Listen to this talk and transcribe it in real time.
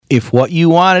If what you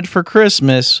wanted for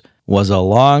Christmas was a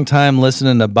long time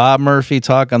listening to Bob Murphy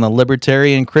talk on the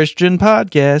Libertarian Christian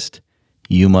podcast,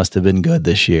 you must have been good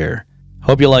this year.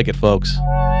 Hope you like it, folks.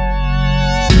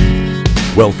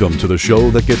 Welcome to the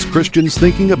show that gets Christians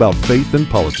thinking about faith and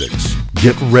politics.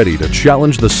 Get ready to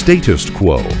challenge the status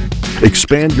quo,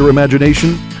 expand your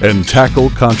imagination, and tackle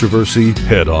controversy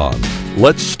head on.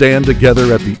 Let's stand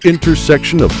together at the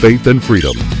intersection of faith and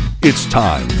freedom. It's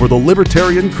time for the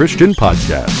Libertarian Christian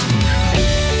Podcast.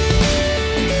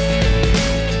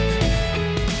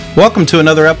 Welcome to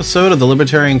another episode of the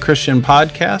Libertarian Christian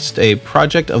Podcast, a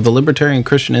project of the Libertarian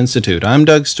Christian Institute. I'm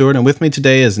Doug Stewart, and with me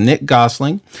today is Nick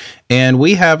Gosling, and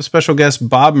we have special guest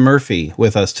Bob Murphy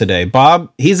with us today.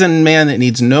 Bob, he's a man that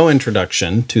needs no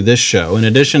introduction to this show. In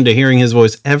addition to hearing his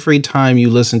voice every time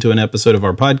you listen to an episode of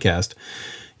our podcast,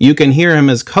 you can hear him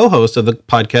as co-host of the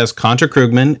podcast Contra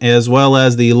Krugman, as well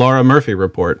as the Laura Murphy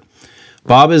Report.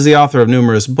 Bob is the author of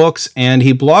numerous books, and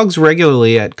he blogs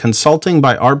regularly at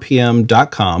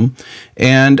consultingbyrpm.com.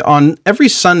 And on every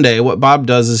Sunday, what Bob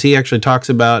does is he actually talks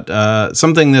about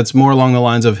something that's more along the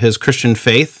lines of his Christian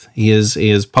faith. He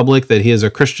is public that he is a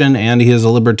Christian, and he is a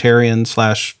libertarian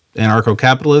 /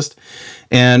 anarcho-capitalist.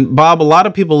 And Bob, a lot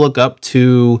of people look up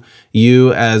to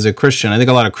you as a Christian. I think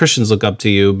a lot of Christians look up to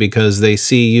you because they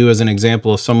see you as an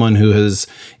example of someone who has,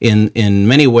 in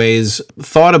many ways,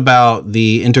 thought about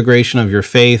the integration of your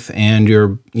faith and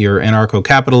your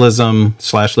anarcho-capitalism /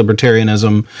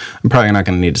 libertarianism. I'm probably not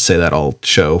going to need to say that all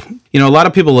show. You know, a lot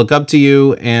of people look up to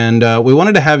you, and we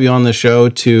wanted to have you on the show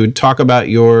to talk about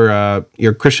your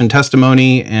Christian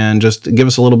testimony and just give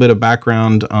us a little bit of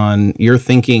background on your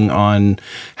thinking on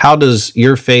how does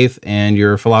your faith and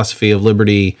your philosophy of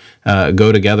liberty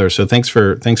go together. So thanks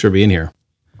for being here.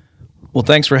 Well,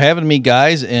 thanks for having me,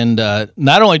 guys. And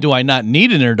not only do I not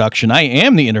need an introduction, I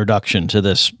am the introduction to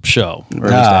this show, or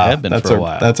at least I have been for a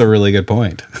while. That's a really good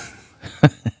point.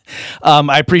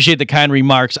 I appreciate the kind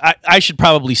remarks. I should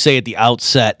probably say at the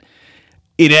outset,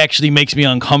 it actually makes me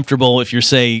uncomfortable if you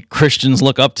say Christians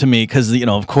look up to me because, you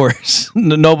know, of course,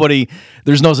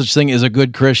 there's no such thing as a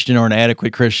good Christian or an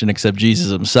adequate Christian except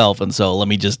Jesus himself. And so let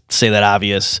me just say that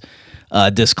obvious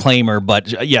disclaimer.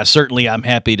 But yeah, certainly I'm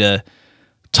happy to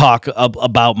talk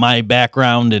about my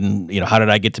background and, you know, how did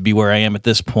I get to be where I am at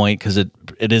this point, because it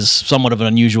is somewhat of an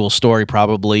unusual story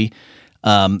probably.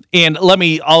 And let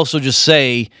me also just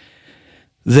say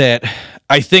that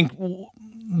I think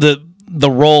the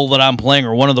role that I'm playing,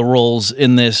 or one of the roles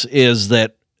in this, is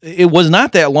that it was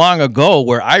not that long ago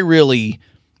where I really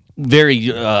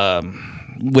very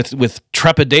with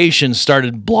trepidation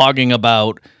started blogging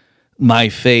about my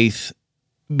faith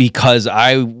because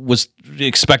I was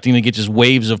expecting to get just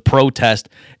waves of protest.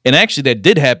 And actually that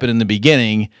did happen in the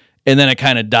beginning. And then it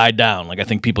kind of died down. Like, I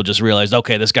think people just realized,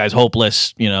 okay, this guy's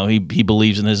hopeless. You know, he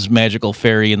believes in this magical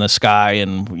fairy in the sky,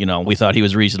 and, you know, we thought he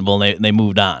was reasonable, and they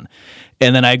moved on.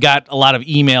 And then I got a lot of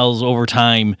emails over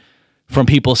time from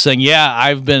people saying, yeah,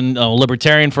 I've been a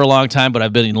libertarian for a long time, but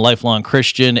I've been a lifelong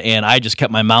Christian, and I just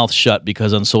kept my mouth shut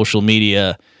because on social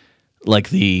media, like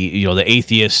the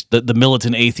atheist, the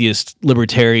militant atheist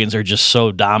libertarians are just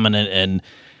so dominant, and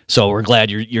so we're glad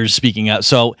you're speaking out.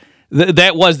 So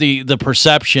that was the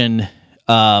perception,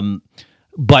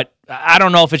 but I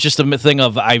don't know if it's just a thing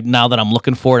of now that I'm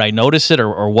looking for it, I notice it,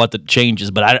 or what the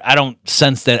changes. But I don't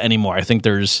sense that anymore. I think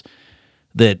there's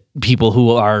that people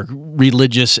who are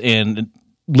religious and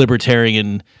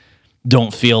libertarian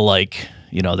don't feel like,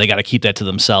 you know, they got to keep that to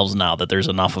themselves now, that there's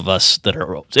enough of us that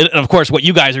are. And of course, what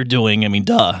you guys are doing, I mean,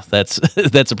 that's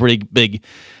a pretty big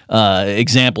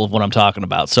example of what I'm talking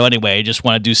about. So anyway, I just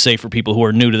want to say for people who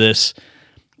are new to this,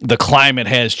 the climate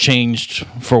has changed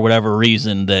for whatever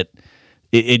reason, that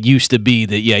it used to be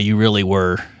that, yeah, you really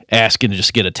were asking to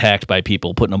just get attacked by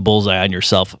people, putting a bullseye on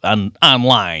yourself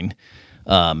online,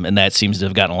 and that seems to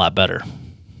have gotten a lot better.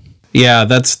 Yeah,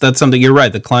 that's something. You're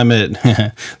right. The climate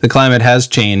has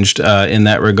changed in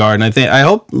that regard, and I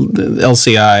hope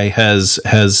LCI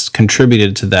has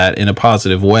contributed to that in a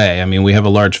positive way. I mean, we have a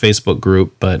large Facebook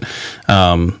group, but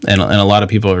and a lot of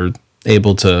people are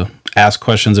able to ask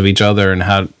questions of each other and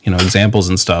how, you know, examples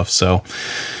and stuff. So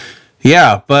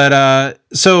yeah, but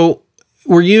so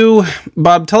were you,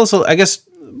 Bob, tell us, I guess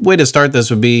way to start this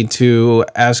would be to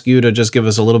ask you to just give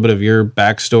us a little bit of your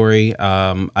backstory.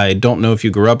 I don't know if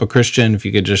you grew up a Christian, if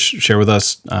you could just share with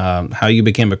us how you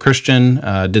became a Christian.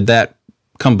 Did that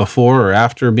come before or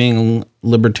after being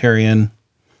libertarian?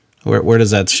 Where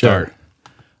does that start? Sure.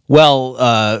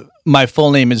 Well, my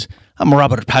full name is, I'm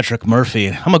Robert Patrick Murphy.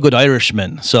 I'm a good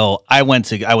Irishman. So I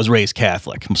was raised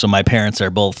Catholic. So my parents are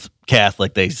both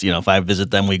Catholic. They, you know, if I visit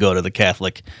them, we go to the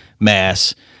Catholic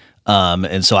Mass.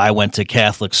 And so I went to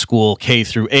Catholic school K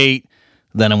through 8.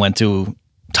 Then I went to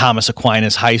Thomas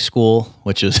Aquinas High School,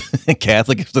 which is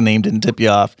Catholic if the name didn't tip you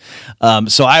off.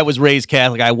 So I was raised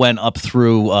Catholic. I went up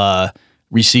through,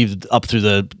 received up through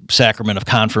the sacrament of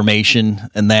confirmation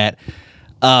and that.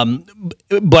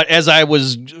 But as I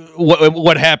was,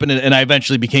 what happened, and I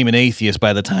eventually became an atheist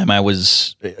by the time I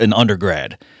was an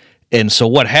undergrad. And so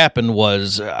what happened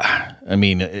was, I'm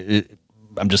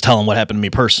just telling what happened to me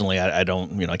personally. I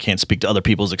don't, I can't speak to other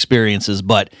people's experiences,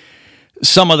 but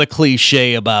some of the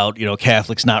cliche about,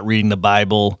 Catholics not reading the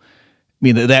Bible,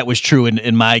 that was true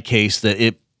in my case, that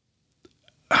it,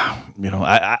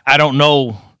 I don't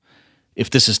know if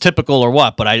this is typical or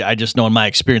what, but I just know in my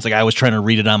experience, like I was trying to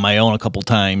read it on my own a couple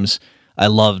times. I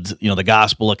loved, the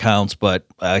gospel accounts, but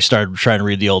I started trying to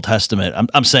read the Old Testament.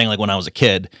 I'm saying like when I was a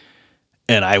kid,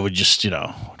 and I would just,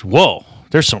 whoa,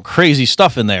 there's some crazy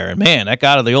stuff in there. And man, that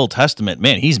guy of the Old Testament,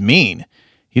 man, he's mean.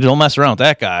 You don't mess around with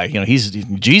that guy.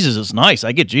 Jesus is nice.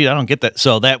 I get Jesus. I don't get that.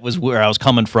 So that was where I was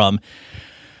coming from.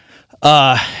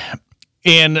 And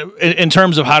in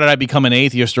terms of how did I become an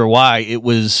atheist or why,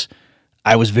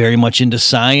 I was very much into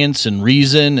science and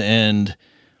reason. And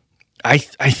I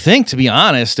think, to be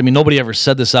honest, nobody ever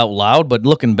said this out loud, but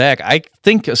looking back, I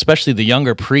think especially the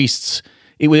younger priests,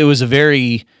 it was a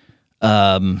very,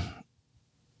 I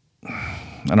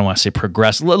don't want to say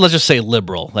progressive. Let's just say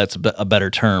liberal. That's a better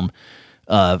term.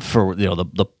 For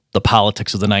the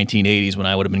politics of the 1980s when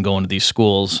I would have been going to these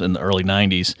schools in the early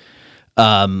 90s.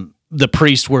 The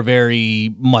priests were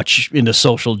very much into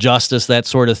social justice, that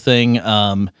sort of thing.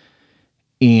 And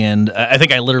I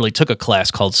think I literally took a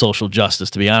class called social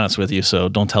justice, to be honest with you. So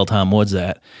don't tell Tom Woods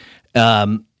that.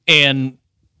 And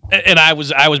I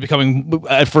was becoming,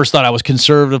 at first thought I was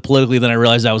conservative politically. Then I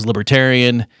realized I was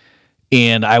libertarian.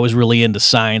 And I was really into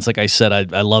science. Like I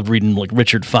said, I loved reading like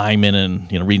Richard Feynman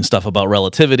and reading stuff about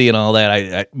relativity and all that.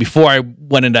 I before I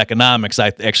went into economics,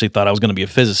 I actually thought I was going to be a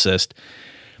physicist.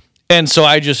 And so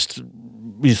I just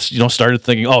started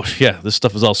thinking, oh yeah, this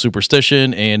stuff is all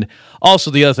superstition. And also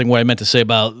the other thing, what I meant to say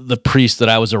about the priests that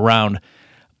I was around,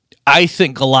 I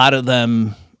think a lot of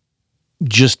them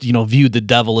just viewed the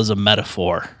devil as a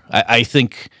metaphor. I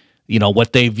think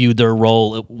what they viewed their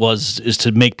role is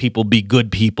to make people be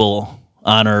good people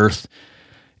on earth,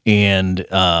 and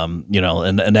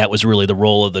and that was really the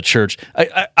role of the church.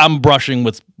 I'm brushing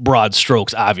with broad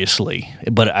strokes, obviously,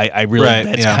 but I really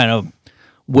that's kind of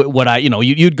what I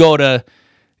you'd go to,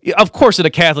 of course, at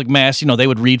a Catholic mass, they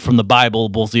would read from the Bible,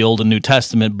 both the Old and New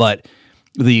Testament, but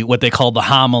what they called the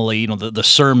homily, the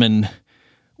sermon,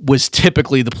 was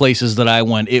typically the places that I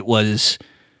went. It was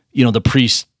the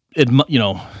priest,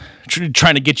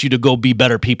 trying to get you to go be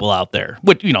better people out there.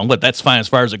 But that's fine as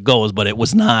far as it goes, but it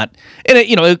was not, and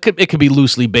it could be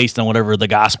loosely based on whatever the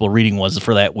gospel reading was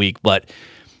for that week, but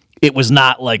it was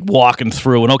not like walking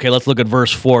through and, okay, let's look at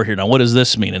verse 4 here. Now, what does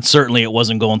this mean? And certainly it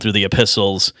wasn't going through the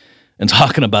epistles and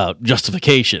talking about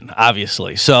justification,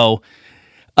 obviously. So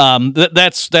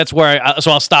that's where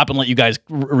so I'll stop and let you guys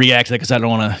react to that, because I don't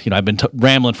want to, I've been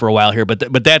rambling for a while here,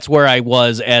 but that's where I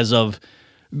was as of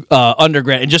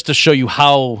undergrad. And just to show you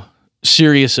how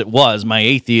serious it was, my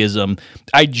atheism,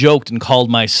 I joked and called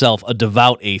myself a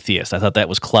devout atheist. I thought that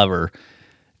was clever.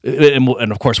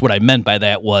 And of course, what I meant by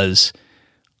that was,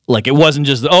 like, it wasn't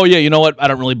just, oh yeah, you know what, I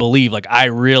don't really believe. Like, I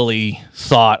really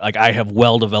thought, like, I have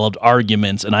well-developed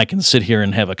arguments and I can sit here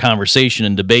and have a conversation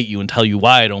and debate you and tell you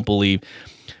why I don't believe.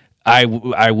 I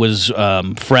was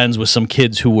friends with some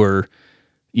kids who were,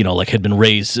 had been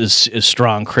raised as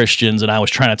strong Christians, and I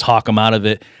was trying to talk them out of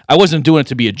it. I wasn't doing it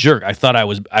to be a jerk. I thought I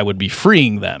would be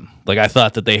freeing them. Like, I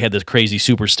thought that they had this crazy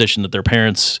superstition that their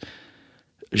parents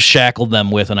shackled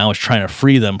them with, and I was trying to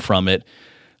free them from it.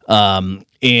 And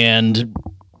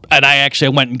I actually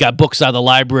went and got books out of the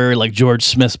library, like George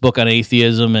Smith's book on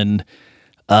atheism, and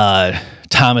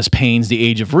Thomas Paine's The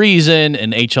Age of Reason,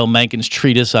 and H.L. Mencken's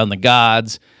treatise on the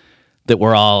gods. That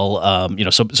were all,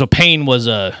 so Paine was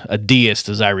a deist,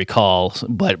 as I recall,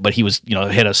 but he was,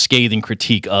 had a scathing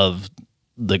critique of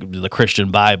the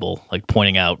Christian Bible, like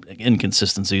pointing out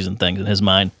inconsistencies and things in his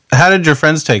mind. How did your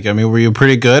friends take it? Were you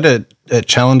pretty good at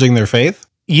challenging their faith?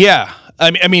 Yeah,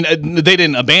 they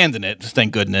didn't abandon it,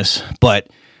 thank goodness. But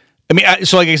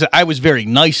so like I said, I was very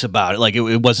nice about it. Like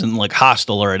it wasn't like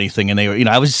hostile or anything. And they were,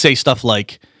 I would say stuff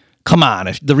like, come on,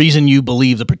 if the reason you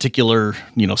believe the particular,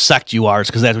 sect you are is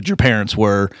because that's what your parents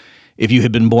were. If you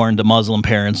had been born to Muslim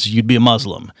parents, you'd be a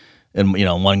Muslim. And,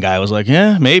 one guy was like,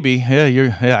 yeah, maybe.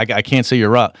 Yeah, I can't say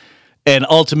you're wrong. And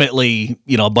ultimately,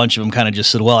 a bunch of them kind of just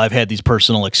said, well, I've had these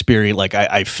personal experience. Like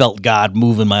I felt God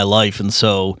move in my life. And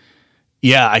so,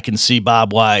 yeah, I can see,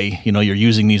 Bob, why, you're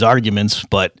using these arguments,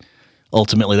 but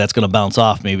ultimately that's going to bounce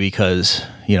off me because,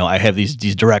 I have these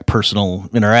direct personal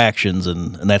interactions,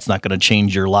 and that's not going to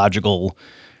change your logical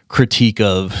critique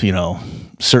of,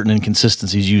 certain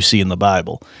inconsistencies you see in the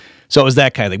Bible. So it was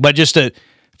that kind of thing. But just to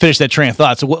finish that train of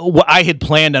thought, so I had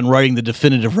planned on writing the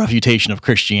definitive refutation of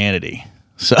Christianity.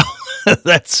 So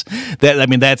that's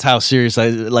how serious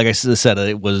like I said,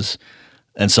 it was.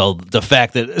 And so the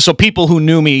fact that, people who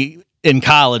knew me in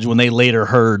college, when they later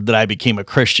heard that I became a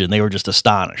Christian, they were just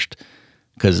astonished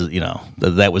because,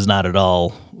 that was not at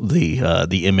all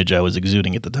the image I was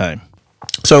exuding at the time.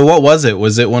 So what was it?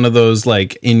 Was it one of those,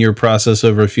 like, in your process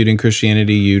of refuting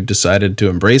Christianity, you decided to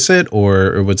embrace it,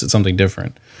 or was it something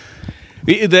different?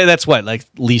 That's what, like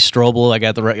Lee Strobel, I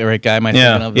got the right guy, am I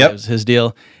thinking of? That was his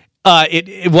deal.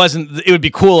 It wasn't, it would be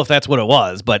cool if that's what it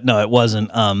was, but no, it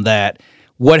wasn't that.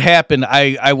 What happened,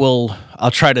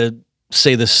 I'll try to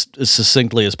say this as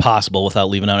succinctly as possible without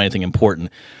leaving out anything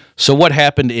important. So what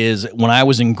happened is, when I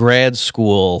was in grad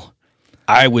school,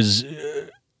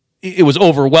 it was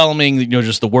overwhelming,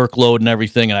 just the workload and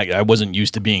everything, and I wasn't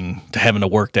used to having to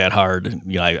work that hard.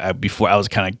 Before I was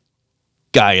kind of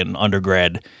guy in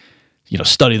undergrad,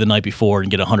 study the night before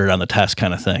and get 100 on the test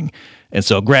kind of thing. And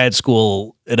so grad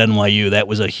school at NYU, that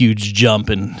was a huge jump,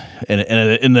 and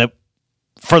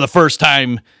for the first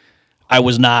time, I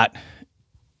was not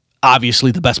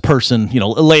obviously the best person.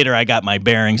 Later I got my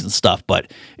bearings and stuff,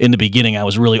 but in the beginning I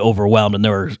was really overwhelmed, and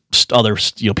there were other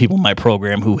people in my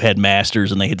program who had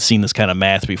masters and they had seen this kind of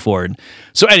math before. And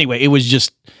so anyway, it was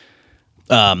just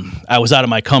I was out of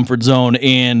my comfort zone,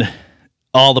 and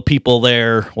all the people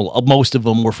there, most of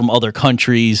them were from other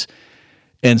countries,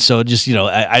 and so just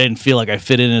I didn't feel like I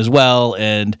fit in as well.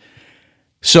 And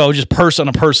so just on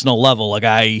a personal level, like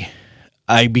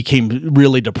I became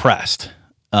really depressed.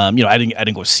 I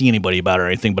didn't go see anybody about it or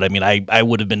anything, but I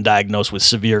would have been diagnosed with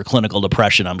severe clinical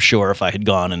depression, I'm sure, if I had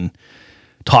gone and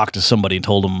talked to somebody and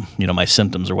told them, my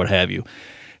symptoms or what have you.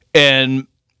 And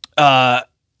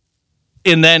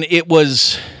then it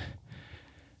was,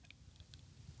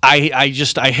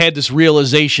 I had this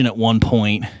realization at one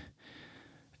point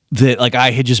that, like,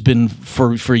 I had just been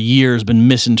for years been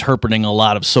misinterpreting a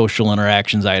lot of social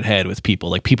interactions I had with people,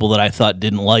 like people that I thought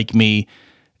didn't like me.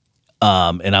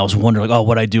 And I was wondering, like,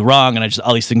 what I do wrong, and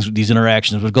all these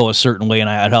interactions would go a certain way, and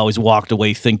I'd always walked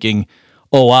away thinking,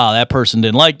 oh wow, that person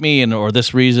didn't like me, or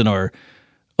this reason, or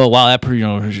oh wow,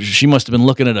 she must have been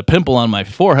looking at a pimple on my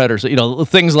forehead, or so,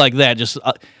 things like that. Just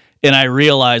and I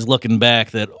realized looking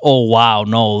back that, oh wow,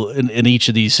 no, in each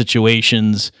of these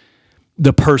situations,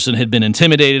 the person had been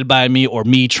intimidated by me, or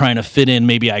me trying to fit in.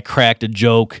 Maybe I cracked a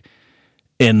joke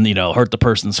and hurt the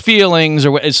person's feelings,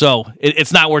 so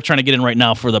it's not worth trying to get in right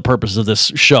now for the purpose of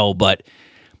this show. But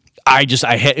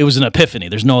it was an epiphany.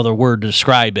 There's no other word to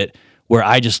describe it, where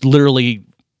I just literally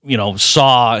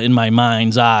saw in my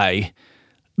mind's eye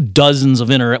dozens of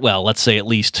let's say at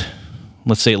least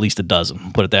a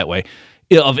dozen, put it that way,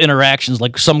 of interactions,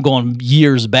 like some going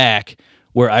years back,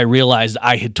 where I realized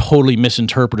I had totally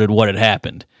misinterpreted what had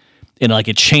happened, and like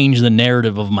it changed the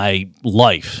narrative of my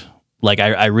life. Like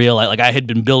I realized, like I had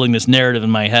been building this narrative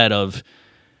in my head of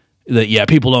that,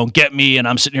 people don't get me, and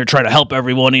I'm sitting here trying to help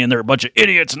everyone, and they're a bunch of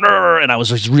idiots, and I was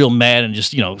just real mad and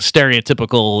just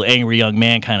stereotypical angry young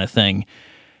man kind of thing.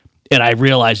 And I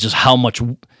realized just how much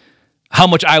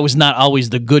I was not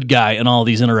always the good guy in all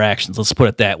these interactions. Let's put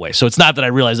it that way. So it's not that I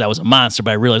realized I was a monster,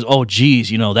 but I realized, oh geez,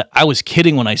 that I was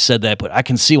kidding when I said that, but I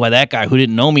can see why that guy who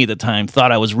didn't know me at the time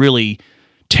thought I was really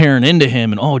tearing into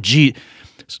him, and oh gee.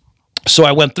 So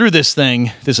I went through this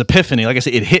epiphany. Like I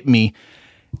said, it hit me,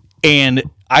 and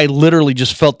I literally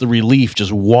just felt the relief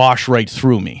just wash right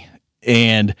through me.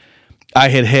 And I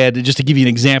had, just to give you an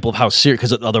example of how serious,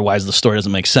 because otherwise the story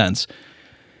doesn't make sense.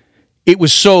 It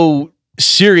was so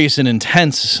serious and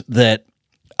intense that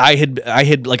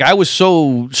I was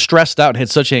so stressed out and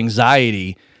had such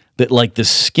anxiety that, like, the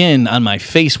skin on my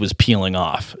face was peeling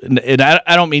off. And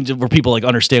I don't mean for people like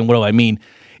understand what do I mean.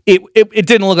 It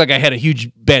didn't look like I had a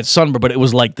huge bad sunburn, but it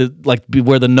was like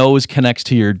where the nose connects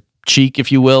to your cheek,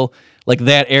 if you will, like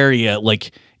that area,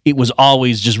 like it was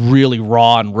always just really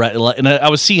raw and red. And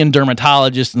I was seeing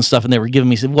dermatologists and stuff, and they were giving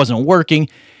me, it wasn't working.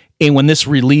 And when this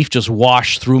relief just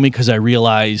washed through me, because I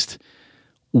realized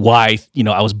why,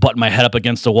 I was butting my head up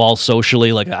against the wall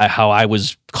socially, like how I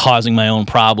was causing my own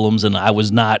problems, and I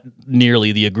was not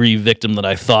nearly the aggrieved victim that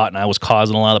I thought, and I was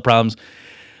causing a lot of the problems.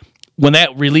 When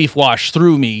that relief washed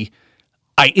through me,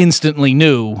 I instantly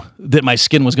knew that my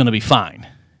skin was going to be fine.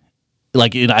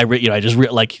 Like,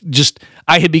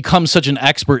 I had become such an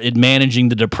expert at managing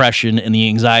the depression and the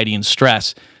anxiety and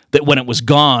stress that when it was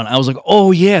gone, I was like,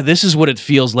 oh yeah, this is what it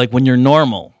feels like when you're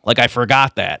normal. Like, I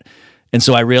forgot that. And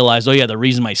so I realized, oh yeah, the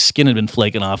reason my skin had been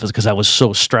flaking off is because I was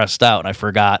so stressed out and I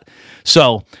forgot.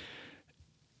 So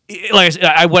like I said,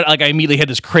 I immediately had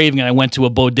this craving and I went to a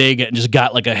bodega and just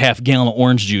got like a half gallon of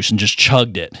orange juice and just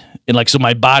chugged it. And like, so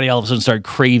my body all of a sudden started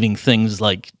craving things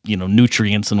like,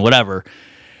 nutrients and whatever.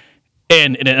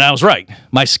 And I was right.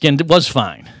 My skin was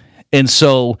fine. And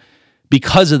so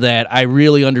because of that, I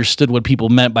really understood what people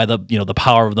meant by the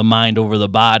power of the mind over the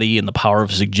body and the power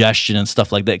of suggestion and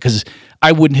stuff like that. Because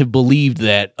I wouldn't have believed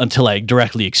that until I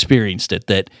directly experienced it,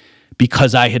 that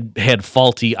because I had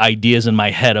faulty ideas in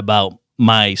my head about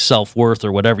my self-worth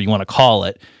or whatever you want to call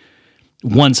it,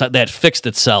 once that fixed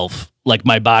itself, like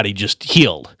my body just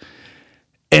healed.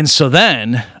 And so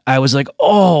then I was like,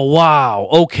 oh, wow,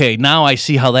 okay, now I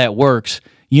see how that works.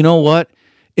 You know what?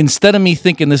 Instead of me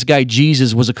thinking this guy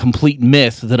Jesus was a complete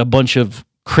myth that a bunch of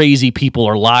crazy people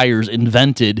or liars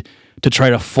invented to try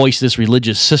to foist this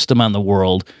religious system on the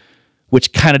world,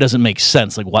 which kind of doesn't make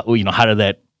sense. Like, what, how did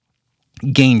that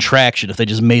gain traction if they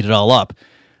just made it all up?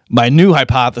 My new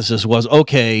hypothesis was,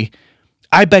 okay,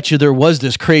 I bet you there was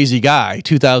this crazy guy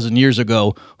 2,000 years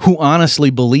ago who honestly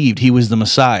believed he was the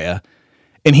Messiah,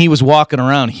 and he was walking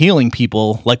around healing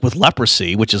people like with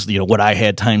leprosy, which is what I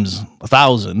had times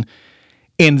 1,000.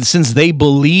 And since they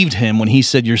believed him when he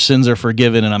said your sins are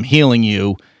forgiven and I'm healing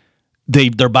you,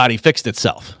 their body fixed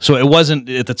itself. So it wasn't.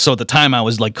 So at the time I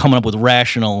was like coming up with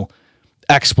rational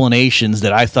explanations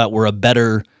that I thought were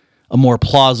a more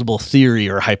plausible theory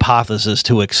or hypothesis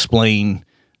to explain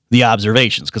the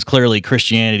observations, because clearly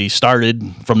Christianity started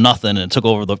from nothing and took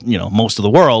over the most of the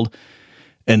world,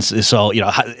 and so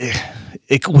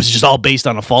it was just all based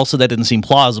on a falsehood that didn't seem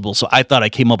plausible. So I thought I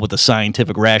came up with a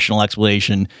scientific, rational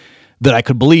explanation that I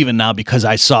could believe in now because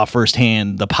I saw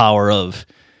firsthand the power of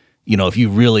if you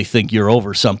really think you're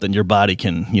over something, your body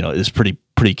can is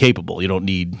pretty capable. You don't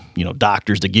need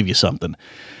doctors to give you something.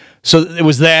 So it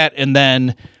was that, and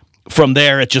then from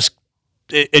there, it just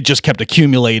kept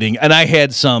accumulating, and I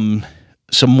had some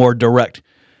more direct.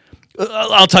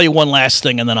 I'll tell you one last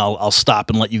thing, and then I'll stop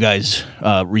and let you guys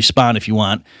respond if you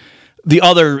want. The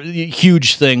other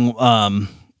huge thing,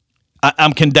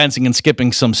 I'm condensing and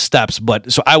skipping some steps,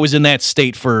 but so I was in that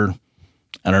state for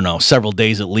several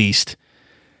days at least,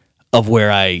 of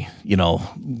where I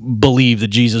believed that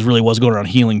Jesus really was going around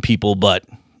healing people, but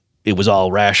it was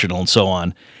all rational and so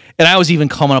on. And I was even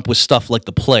coming up with stuff like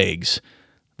the plagues,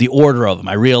 the order of them.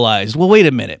 I realized, well, wait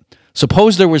a minute.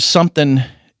 Suppose there was something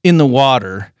in the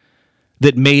water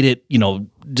that made it,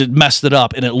 messed it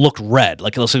up, and it looked red,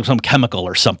 like it was some chemical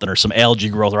or something, or some algae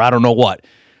growth, or I don't know what.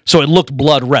 So it looked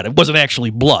blood red. It wasn't actually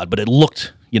blood, but it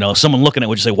looked, someone looking at it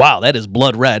would just say, wow, that is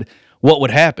blood red. What would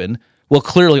happen? Well,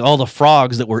 clearly all the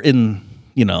frogs that were in,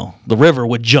 the river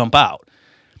would jump out.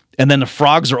 And then the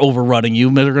frogs are overrunning you,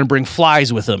 and they're going to bring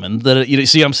flies with them. And you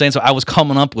see what I'm saying? So I was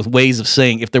coming up with ways of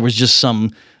saying if there was just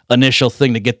some initial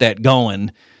thing to get that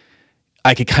going,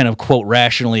 I could kind of, quote,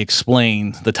 rationally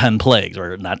explain the 10 plagues,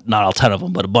 or not all 10 of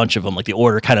them, but a bunch of them. Like the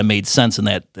order kind of made sense in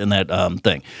that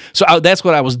thing. So that's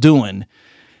what I was doing.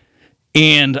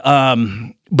 And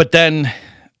but then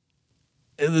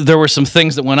there were some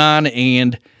things that went on,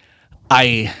 and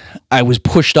I was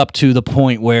pushed up to the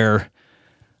point where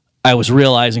I was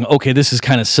realizing, okay, this is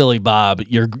kind of silly, Bob.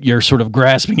 You're sort of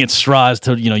grasping at straws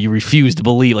to, you refuse to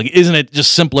believe. Like, isn't it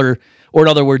just simpler? Or in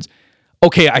other words,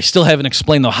 okay, I still haven't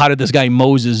explained, though, how did this guy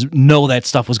Moses know that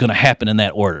stuff was going to happen in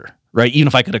that order, right? Even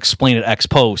if I could explain it ex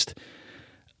post,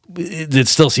 it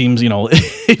still seems,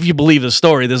 if you believe the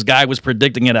story, this guy was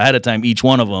predicting it ahead of time, each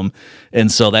one of them.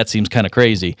 And so that seems kind of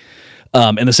crazy.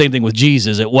 And the same thing with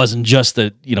Jesus. It wasn't just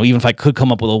that, even if I could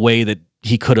come up with a way that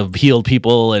he could have healed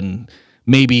people, and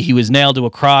maybe he was nailed to a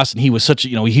cross and he was such,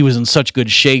 he was in such good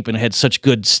shape and had such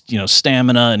good,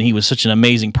 stamina, and he was such an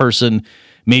amazing person.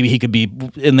 Maybe he could be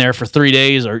in there for 3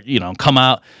 days or, come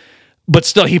out, but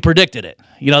still he predicted it,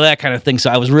 that kind of thing. So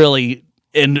I was really,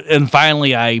 and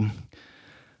finally I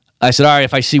said, all right,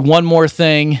 if I see one more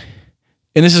thing,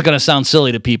 and this is going to sound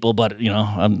silly to people, but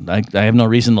I have no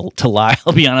reason to lie.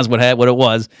 I'll be honest what it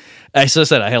was. I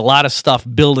said I had a lot of stuff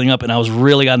building up, and I was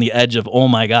really on the edge of, oh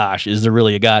my gosh, is there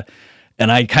really a God?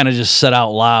 And I kind of just said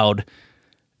out loud,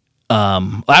 I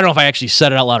don't know if I actually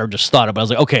said it out loud or just thought it, but I was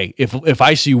like, okay, if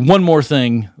I see one more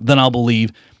thing, then I'll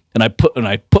believe. And I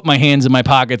put my hands in my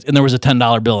pockets, and there was a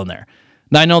 $10 bill in there.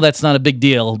 Now I know that's not a big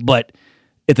deal, but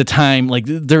at the time, like,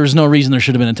 there was no reason there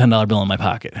should have been a $10 bill in my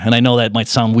pocket. And I know that might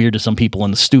sound weird to some people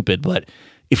and stupid, but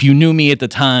if you knew me at the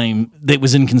time, it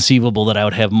was inconceivable that I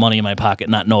would have money in my pocket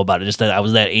and not know about it. Just that I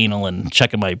was that anal and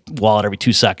checking my wallet every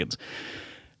 2 seconds.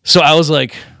 So I was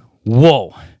like,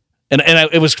 whoa. And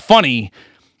it was funny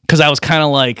because I was kind of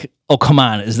like, oh, come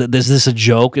on, is this a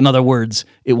joke? In other words,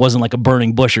 it wasn't like a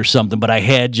burning bush or something, but I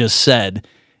had just said,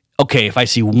 okay, if I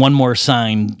see one more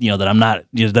sign, that I'm not,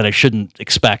 that I shouldn't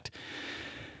expect.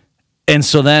 And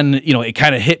so then, it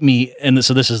kind of hit me. And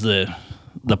so this is the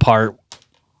part.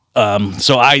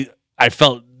 So I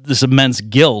felt this immense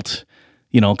guilt,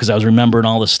 because I was remembering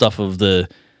all this stuff of the,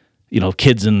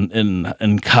 kids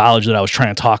in college that I was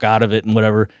trying to talk out of it and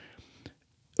whatever.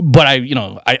 But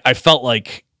I felt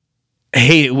like,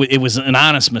 hey, it was an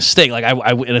honest mistake. Like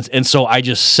and so I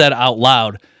just said out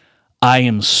loud, I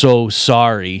am so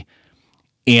sorry.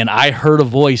 And I heard a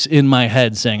voice in my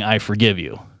head saying, I forgive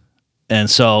you. And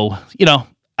so,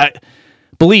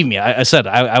 believe me, I said,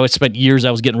 I would spend years,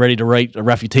 I was getting ready to write a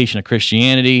refutation of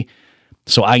Christianity.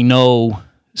 So I know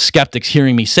skeptics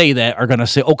hearing me say that are going to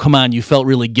say, oh, come on, you felt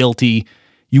really guilty.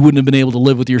 You wouldn't have been able to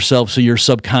live with yourself. So your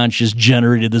subconscious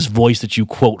generated this voice that you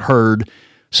quote heard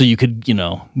so you could,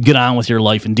 get on with your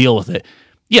life and deal with it.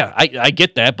 Yeah, I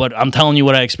get that, but I'm telling you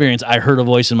what I experienced. I heard a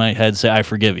voice in my head say, I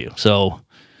forgive you. So,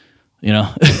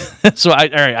 so all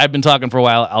right, I've been talking for a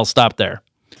while. I'll stop there.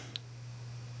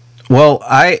 Well,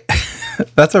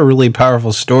 that's a really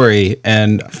powerful story,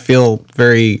 and I feel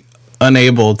very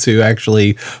unable to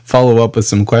actually follow up with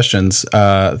some questions.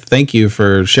 Thank you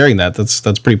for sharing that.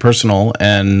 That's pretty personal,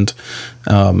 and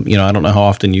I don't know how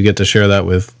often you get to share that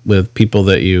with people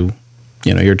that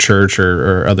your church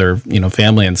or other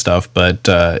family and stuff. But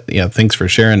thanks for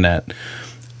sharing that.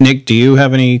 Nick, do you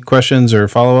have any questions or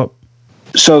follow up?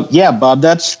 So yeah, Bob,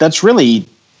 that's really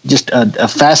just a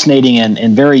fascinating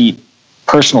and very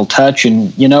personal touch,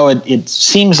 and it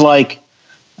seems like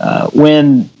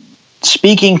when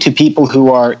speaking to people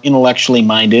who are intellectually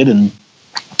minded, and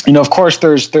of course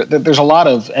there's a lot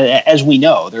of, as we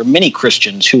know, there are many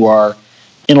Christians who are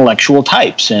intellectual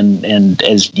types, and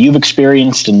as you've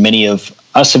experienced and many of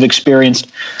us have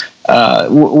experienced,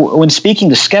 when speaking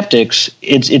to skeptics,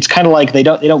 it's kind of like they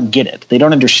don't get it. They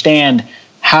don't understand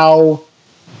how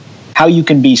you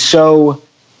can be so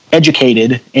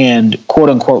educated and quote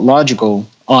unquote logical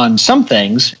on some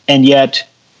things, and yet,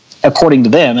 according to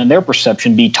them and their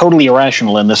perception, be totally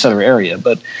irrational in this other area.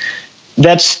 But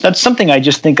that's something I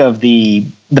just think of the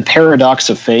paradox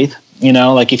of faith.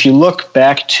 Like if you look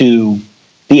back to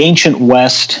the ancient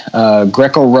West,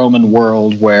 Greco-Roman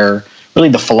world, where really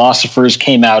the philosophers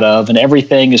came out of, and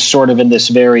everything is sort of in this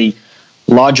very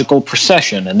logical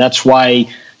procession, and that's why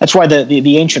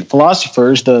the ancient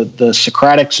philosophers, the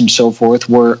Socratics and so forth,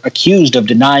 were accused of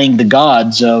denying the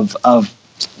gods of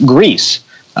Greece,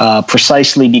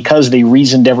 precisely because they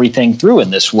reasoned everything through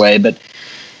in this way. But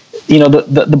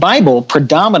the Bible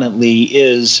predominantly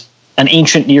is an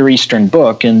ancient Near Eastern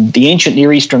book, and the ancient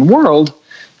Near Eastern world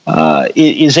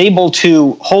is able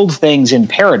to hold things in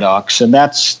paradox, and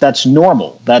that's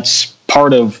normal. That's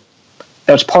part of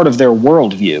their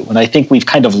worldview, and I think we've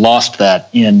kind of lost that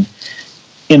in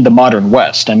the modern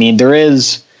West. I mean, there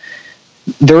is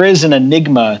an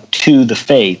enigma to the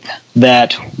faith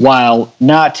that, while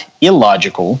not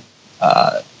illogical,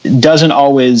 doesn't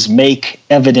always make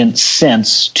evident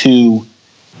sense to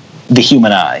the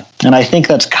human eye. And I think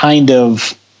that's kind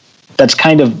of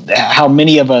how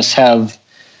many of us have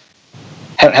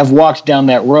walked down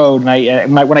that road.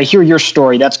 And when I hear your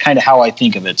story, that's kind of how I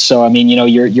think of it. So I mean,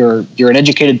 you're an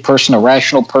educated person, a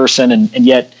rational person, and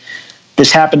yet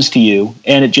this happens to you,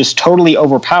 and it just totally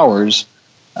overpowers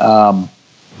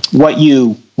what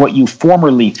you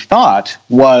formerly thought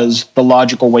was the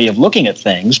logical way of looking at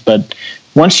things. But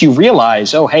once you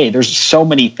realize, oh, hey, there's so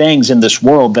many things in this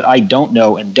world that I don't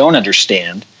know and don't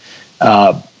understand,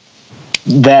 that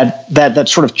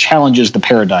sort of challenges the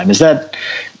paradigm. Does that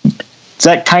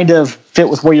kind of fit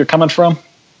with where you're coming from?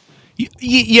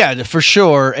 Yeah, for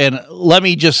sure. And let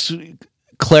me just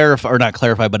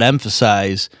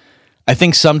emphasize, I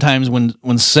think sometimes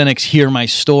when cynics hear my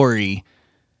story,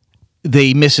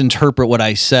 they misinterpret what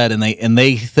I said, and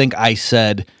they think I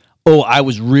said, oh, I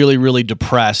was really, really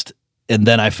depressed, and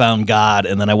then I found God,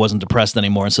 and then I wasn't depressed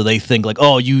anymore. And so they think like,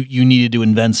 oh, you needed to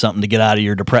invent something to get out of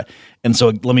your depression. And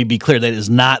so let me be clear, that is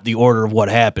not the order of what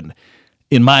happened.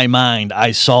 In my mind,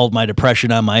 I solved my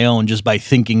depression on my own just by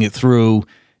thinking it through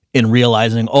and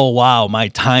realizing, oh, wow, my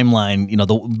timeline,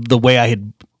 the way I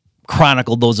had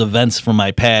chronicled those events from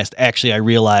my past, actually I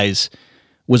realized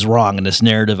was wrong, in this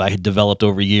narrative I had developed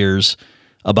over years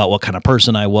about what kind of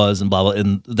person I was and blah, blah,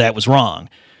 and that was wrong.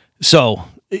 So,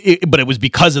 but it was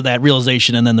because of that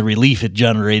realization and then the relief it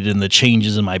generated and the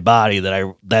changes in my body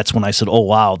that's when I said, oh,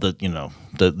 wow,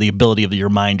 the ability of your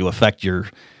mind to affect your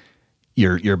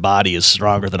body is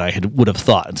stronger than I would have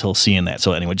thought until seeing that.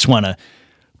 So anyway, just want to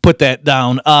put that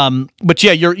down. But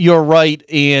yeah, you're right.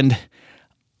 And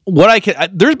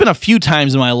there's been a few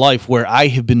times in my life where I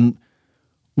have been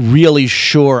really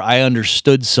sure I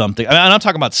understood something. I'm not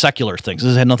talking about secular things.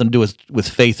 This had nothing to do with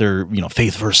faith or,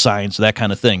 faith versus science, that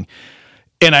kind of thing.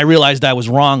 And I realized I was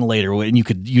wrong later, and you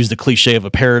could use the cliche of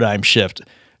a paradigm shift.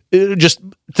 Just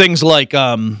things like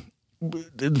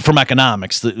from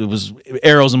economics, it was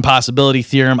Arrow's impossibility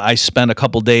theorem. I spent a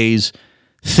couple days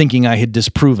thinking I had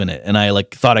disproven it, and I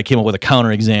thought I came up with a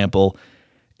counterexample,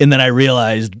 and then I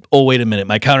realized, oh, wait a minute,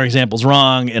 my counterexample's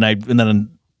wrong, and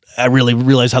then I really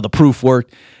realized how the proof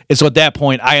worked. And so at that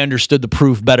point, I understood the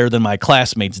proof better than my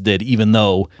classmates did, even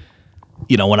though,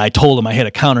 when I told them I had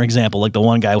a counterexample, the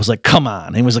one guy was like, come on.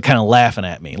 And he was kind of laughing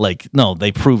at me. No,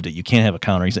 they proved it. You can't have a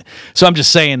counterexample. So I'm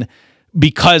just saying,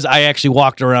 because I actually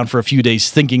walked around for a few days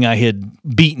thinking I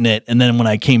had beaten it, and then when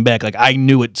I came back, I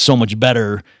knew it so much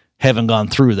better having gone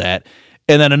through that.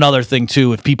 And then another thing,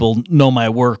 too, if people know my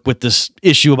work with this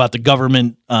issue about the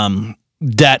government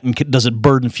debt and does it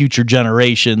burden future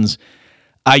generations,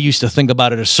 I used to think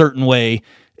about it a certain way,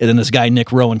 and then this guy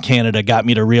Nick Rowe in Canada got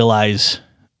me to realize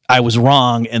I was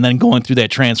wrong. And then going through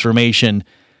that transformation,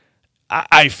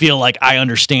 I feel like I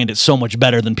understand it so much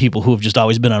better than people who have just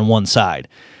always been on one side.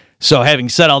 So having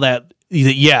said all that,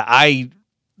 yeah, I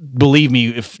believe me,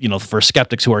 if for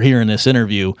skeptics who are hearing this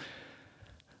interview,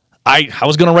 I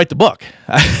was going to write the book.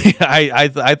 I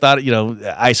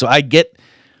thought, so I get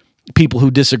people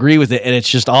who disagree with it, and it's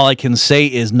just, all I can say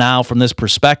is now from this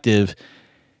perspective,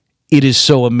 it is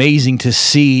so amazing to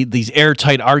see these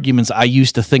airtight arguments I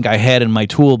used to think I had in my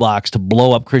toolbox to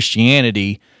blow up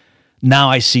Christianity. Now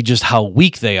I see just how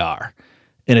weak they are,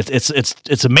 and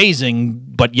it's amazing.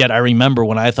 But yet I remember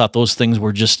when I thought those things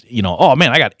were just, oh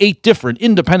man, I got 8 different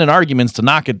independent arguments to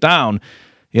knock it down.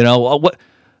 What?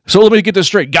 So let me get this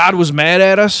straight. God was mad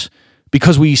at us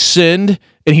because we sinned,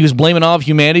 and he was blaming all of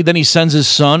humanity. Then he sends his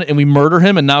son, and we murder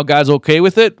him, and now God's okay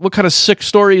with it? What kind of sick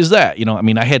story is that?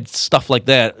 I had stuff like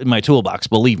that in my toolbox,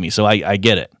 believe me, so I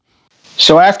get it.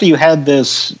 So after you had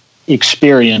this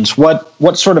experience,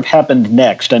 what sort of happened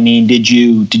next? Did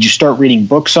you start reading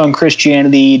books on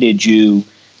Christianity? Did you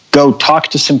go talk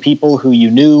to some people who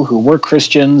you knew who were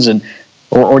Christians,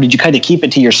 or did you kind of keep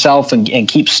it to yourself and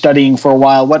keep studying for a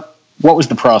while? What was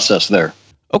the process there?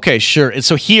 Okay, sure. And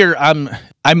so here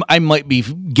I might be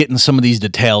getting some of these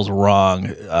details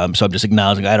wrong, so I'm just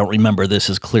acknowledging I don't remember this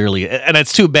as clearly, and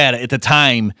it's too bad. At the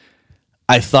time,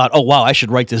 I thought, oh wow, I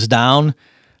should write this down,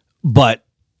 but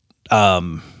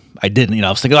I didn't. I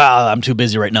was thinking, I'm too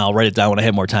busy right now. I'll write it down when I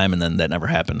have more time, and then that never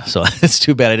happened. So it's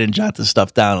too bad I didn't jot this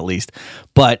stuff down at least.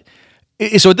 But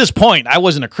so at this point, I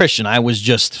wasn't a Christian. I was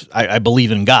just I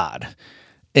believe in God,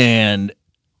 and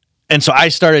so I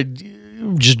started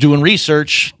just doing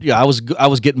research. I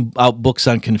was getting out books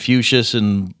on Confucius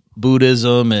and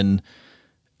Buddhism and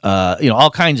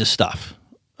all kinds of stuff.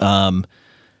 I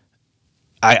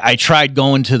tried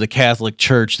going to the Catholic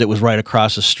church that was right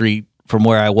across the street from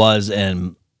where I was,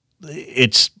 and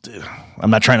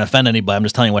I'm not trying to offend anybody. I'm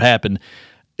just telling you what happened.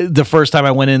 The first time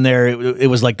I went in there, it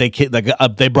was like they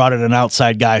brought in an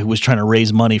outside guy who was trying to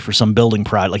raise money for some building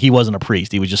project. He wasn't a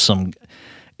priest. He was just and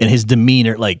his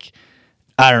demeanor,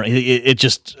 I don't know. I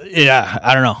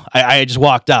don't know. I just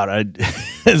walked out.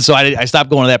 So I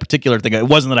stopped going to that particular thing. It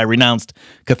wasn't that I renounced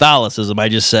Catholicism. I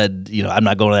just said, I'm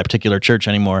not going to that particular church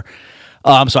anymore.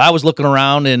 So I was looking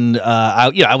around, and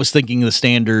I was thinking the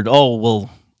standard, oh,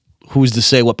 well, who's to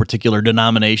say what particular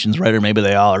denominations, right? Or maybe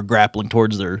they all are grappling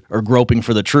towards or groping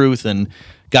for the truth, and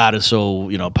God is so,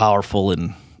 powerful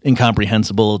and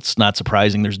incomprehensible. It's not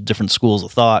surprising there's different schools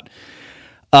of thought.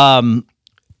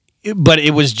 But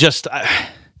it was just,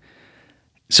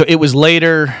 so it was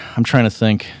later, I'm trying to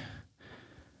think,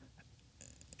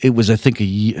 it was, I think, a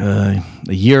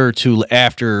year or two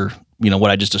after, what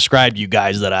I just described to you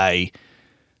guys, that I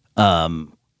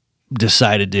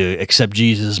decided to accept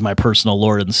Jesus as my personal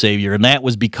Lord and Savior. And that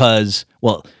was because,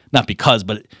 well, not because,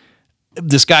 but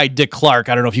this guy, Dick Clark,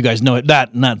 I don't know if you guys know it,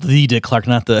 not the Dick Clark,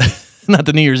 not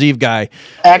the New Year's Eve guy.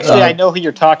 Actually, I know who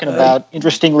you're talking about.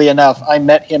 Interestingly enough, I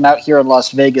met him out here in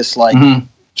Las Vegas 8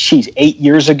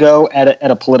 years ago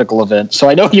at a political event. So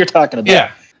I know who you're talking about.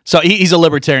 Yeah. So he's a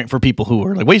libertarian, for people who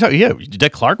are like, what are you talking? Yeah,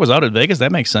 Dick Clark was out in Vegas.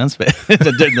 That makes sense.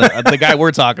 the guy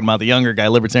we're talking about, the younger guy,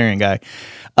 libertarian guy.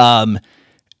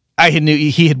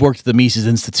 He had worked at the Mises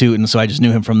Institute, and so I just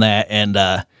knew him from that. And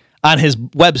on his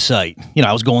website,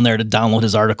 I was going there to download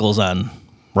his articles on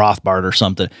Rothbard or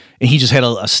something, and he just had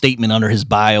a statement under his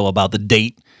bio about the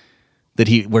date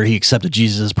where he accepted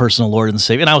Jesus as personal Lord and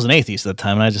Savior. And I was an atheist at the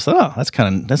time, and I just thought, oh, that's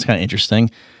kind of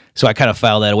interesting. So I kind of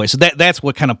filed that away. So that's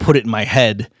what kind of put it in my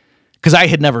head, because I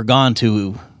had never gone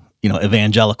to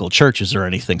evangelical churches or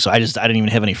anything. So I didn't even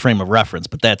have any frame of reference,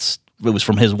 but it was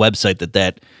from his website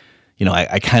that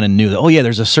I kind of knew that, oh yeah,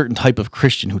 there's a certain type of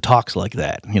Christian who talks like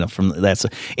that,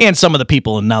 and some of the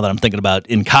people, and now that I'm thinking about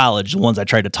in college, the ones I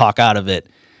tried to talk out of it,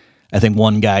 I think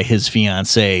one guy, his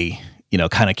fiance,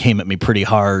 kind of came at me pretty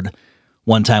hard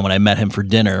one time when I met him for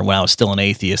dinner when I was still an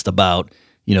atheist about,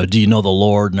 do you know the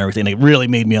Lord and everything. It really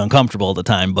made me uncomfortable at the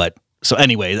time. But so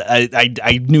anyway,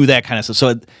 I knew that kind of stuff.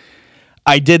 So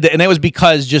I did that. And that was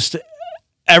because just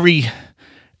everything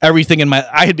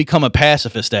I had become a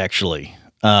pacifist actually.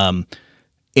 And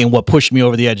what pushed me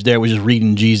over the edge there was just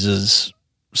reading Jesus,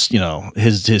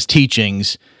 his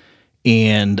teachings.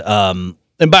 And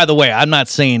by the way, I'm not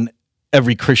saying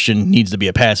every Christian needs to be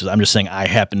a pacifist. I'm just saying I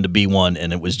happened to be one,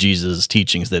 and it was Jesus'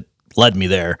 teachings that led me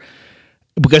there,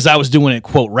 because I was doing it,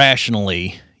 quote,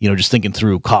 rationally, just thinking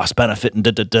through cost benefit and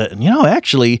and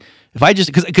actually, if I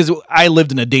just because I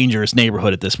lived in a dangerous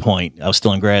neighborhood at this point, I was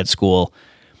still in grad school,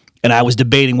 and I was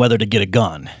debating whether to get a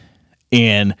gun,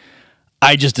 and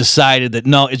I just decided that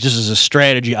no, it's just as a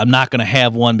strategy, I'm not going to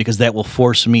have one because that will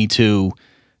force me to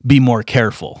be more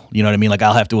careful. You know what I mean? Like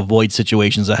I'll have to avoid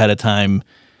situations ahead of time.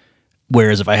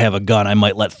 Whereas if I have a gun, I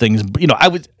might let things,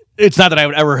 it's not that I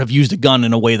would ever have used a gun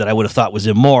in a way that I would have thought was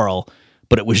immoral,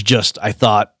 but it was just, I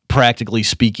thought, practically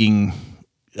speaking,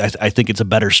 I think it's a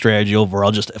better strategy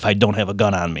overall, just if I don't have a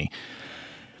gun on me.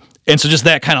 And so just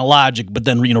that kind of logic, but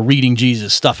then, reading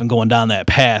Jesus stuff and going down that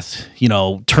path,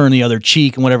 turn the other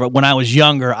cheek and whatever. When I was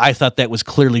younger, I thought that was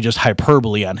clearly just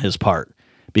hyperbole on his part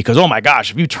because, oh my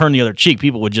gosh, if you turn the other cheek,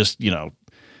 people would just,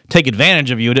 take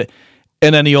advantage of you.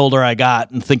 And then the older I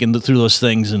got and thinking through those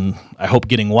things and I hope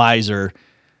getting wiser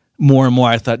more and more,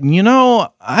 I thought,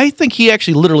 I think he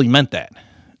actually literally meant that.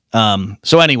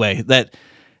 So anyway,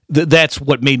 that's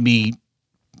what made me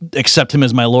accept him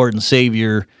as my Lord and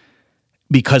Savior,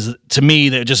 because to me,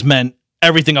 that just meant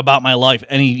everything about my life,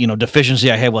 any,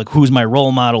 deficiency I have, like who's my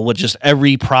role model, with just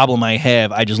every problem I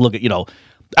have, I just look at,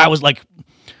 I was like,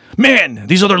 man,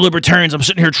 these other libertarians, I'm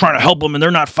sitting here trying to help them and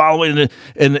they're not following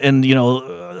and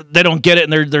they don't get it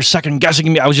and they're second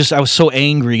guessing me. I was so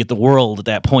angry at the world at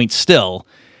that point still.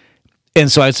 And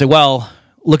so I'd say, well,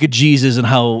 look at Jesus and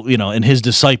how, and his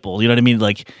disciple, you know what I mean?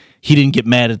 Like he didn't get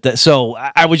mad at that. So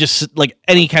I was just like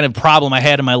any kind of problem I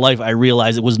had in my life, I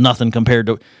realized it was nothing compared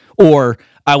to, or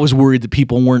I was worried that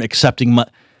people weren't accepting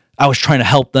I was trying to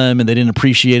help them and they didn't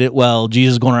appreciate it. Well,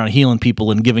 Jesus is going around healing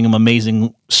people and giving them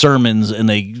amazing sermons and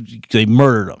they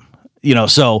murdered them,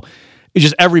 so it's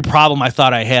just every problem I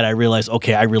thought I had, I realized,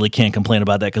 okay, I really can't complain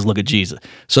about that because look at Jesus.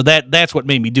 So that's what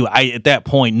made me do it. At that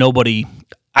point,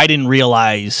 I didn't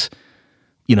realize,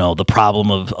 the problem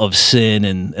of sin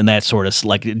and that sort of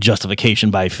like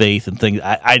justification by faith and things.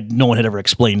 No one had ever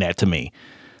explained that to me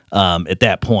at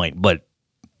that point, but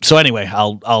so anyway,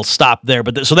 I'll stop there.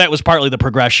 But so that was partly the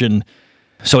progression.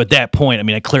 So at that point,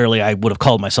 I would have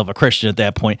called myself a Christian at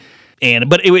that point,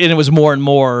 but it was more and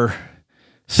more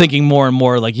thinking more and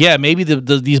more like, yeah, maybe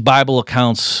these Bible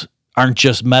accounts aren't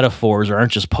just metaphors or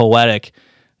aren't just poetic.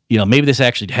 Maybe this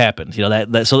actually happened.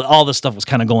 So all this stuff was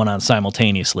kind of going on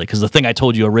simultaneously. Because the thing I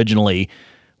told you originally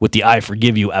with the "I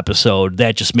forgive you" episode,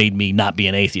 that just made me not be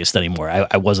an atheist anymore.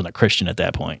 I wasn't a Christian at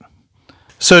that point.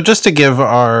 So just to give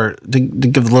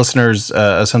the listeners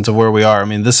a sense of where we are,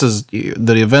 this is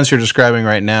the events you're describing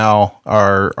right now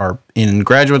are in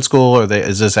graduate school, or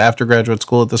is this after graduate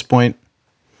school at this point?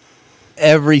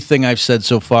 Everything I've said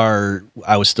so far,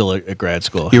 I was still at grad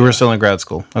school. You were still in grad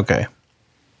school, okay?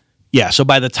 Yeah. So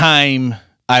by the time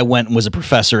I went and was a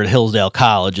professor at Hillsdale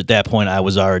College, at that point I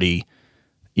was already,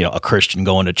 a Christian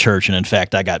going to church, and in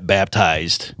fact I got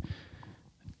baptized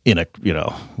in a,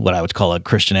 what I would call a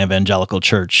Christian evangelical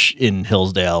church in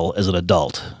Hillsdale as an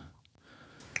adult.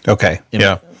 Okay.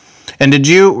 Yeah. And did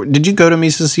you go to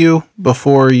Mises U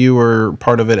before you were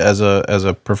part of it as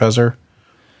a professor?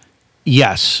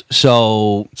 Yes.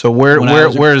 So where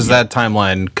does that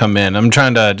timeline come in? I'm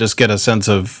trying to just get a sense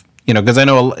of, because I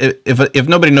know if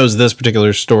nobody knows this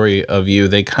particular story of you,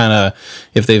 they kind of,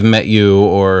 if they've met you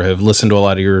or have listened to a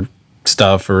lot of your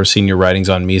stuff or seen your writings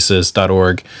on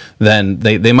Mises.org, then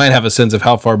they might have a sense of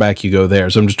how far back you go there.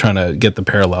 So I'm just trying to get the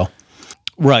parallel.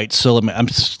 Right. So I'm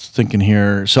just thinking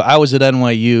here. So I was at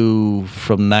NYU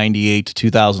from 98 to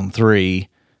 2003,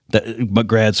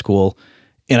 grad school.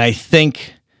 And I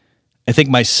think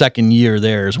my second year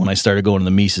there is when I started going to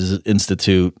the Mises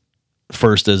Institute,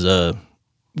 first as a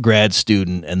grad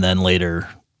student, and then later,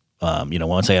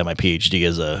 once I had my PhD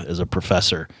as a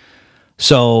professor.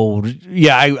 So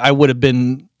yeah, I would have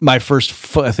been my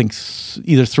first, I think,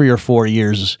 either 3 or 4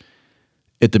 years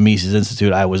at the Mises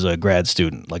Institute. I was a grad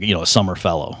student, like a summer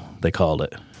fellow, they called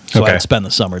it. So Okay. I'd spend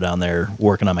the summer down there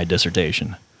working on my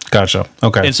dissertation. Gotcha.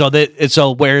 Okay. And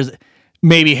so whereas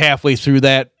maybe halfway through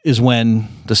that is when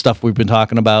the stuff we've been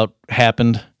talking about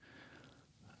happened.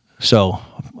 So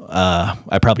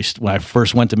I probably, when I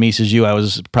first went to Mises U, I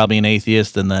was probably an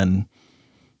atheist, and then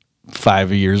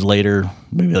 5 years later,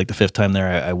 maybe like the fifth time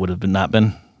there, I would have not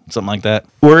been, something like that.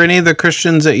 Were any of the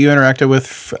Christians that you interacted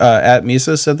with at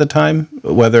Mises at the time,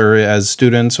 whether as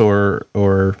students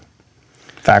or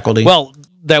faculty? Well,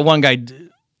 that one guy,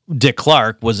 Dick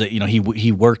Clark, was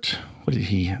he worked. What did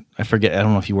he? I forget. I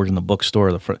don't know if he worked in the bookstore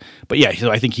or the front. But yeah, so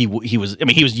I think he was. I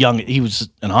mean, he was young. He was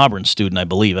an Auburn student, I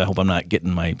believe. I hope I'm not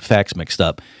getting my facts mixed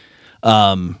up.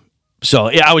 So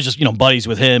yeah, I was just buddies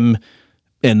with him,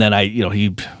 and then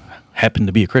he happened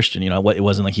to be a Christian. It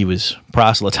wasn't like he was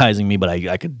proselytizing me, but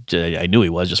I knew he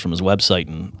was just from his website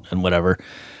and whatever.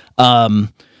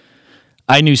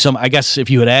 I knew some. I guess if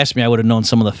you had asked me, I would have known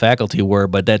some of the faculty were,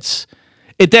 but that's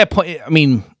at that point. I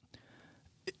mean,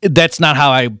 that's not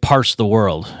how I parse the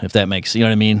world, if that makes, you know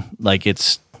what I mean? Like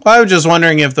it's. Well, I was just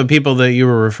wondering if the people that you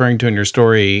were referring to in your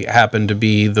story happened to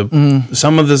be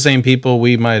some of the same people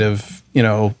we might have,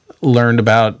 learned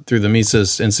about through the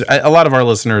Mises Institute. A lot of our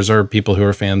listeners are people who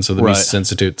are fans of the Mises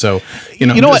Institute. So,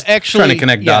 what? Actually, trying to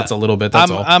connect dots a little bit.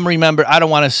 That's all. I don't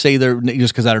want to say they're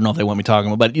just because I don't know if they want me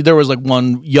talking about, but there was like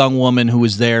one young woman who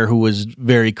was there who was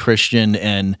very Christian,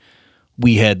 and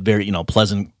we had very,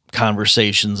 pleasant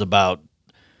conversations about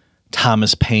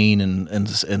Thomas Paine and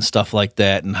stuff like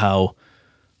that, and how,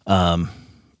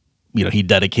 he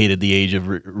dedicated the Age of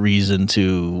Reason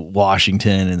to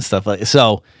Washington and stuff like that.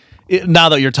 So now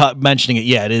that you're mentioning it,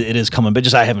 yeah, it is coming, but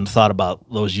just I haven't thought about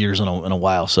those years in a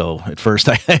while. So at first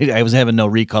I was having no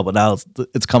recall, but now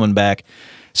it's coming back.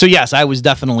 So yes, I was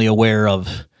definitely aware of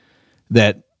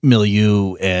that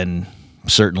milieu, and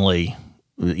certainly,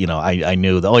 I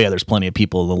knew that, there's plenty of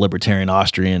people in the libertarian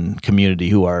Austrian community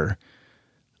who are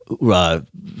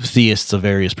theists of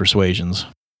various persuasions.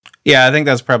 Yeah, I think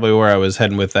that's probably where I was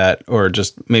heading with that, or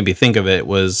just maybe think of it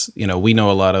was, we know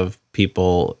a lot of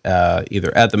people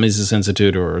either at the Mises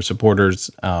Institute or supporters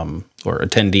or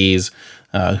attendees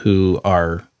who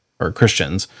are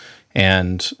Christians.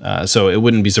 And so it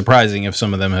wouldn't be surprising if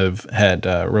some of them have had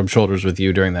rubbed shoulders with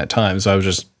you during that time. So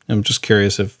I'm just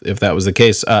curious if that was the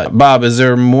case. Bob, is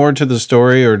there more to the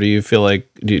story, or do you feel like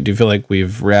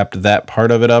we've wrapped that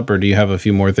part of it up, or do you have a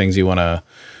few more things you want to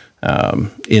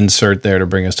insert there to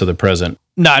bring us to the present?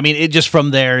 No, I mean, it just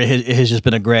from there, it has just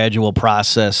been a gradual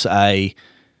process.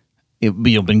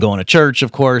 Been going to church,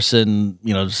 of course, and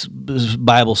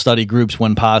Bible study groups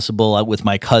when possible. With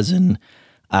my cousin,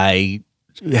 I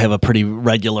have a pretty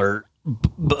regular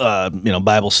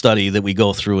Bible study that we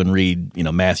go through and read,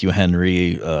 Matthew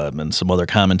Henry and some other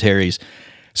commentaries.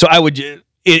 So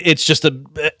it's just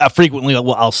frequently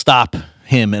I'll stop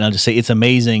him and I'll just say it's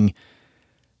amazing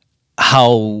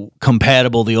how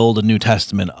compatible the Old and New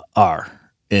Testament are.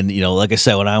 And, like I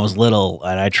said, when I was little,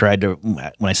 and I tried to,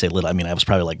 when I say little, I mean, I was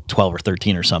probably like 12 or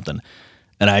 13 or something.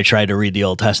 And I tried to read the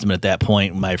Old Testament at that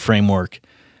point, my framework.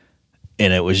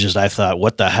 And it was just, I thought,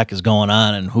 what the heck is going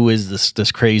on? And who is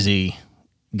this crazy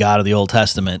God of the Old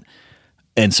Testament?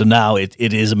 And so now it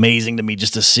is amazing to me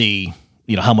just to see,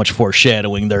 how much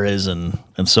foreshadowing there is and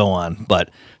so on.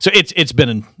 But so it's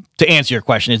been, to answer your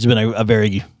question, it's been a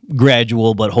very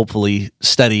gradual but hopefully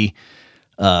steady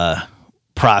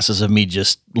process of me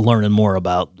just learning more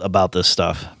about this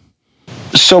stuff.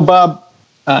 So, Bob,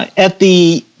 at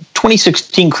the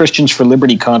 2016 Christians for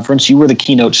Liberty conference, you were the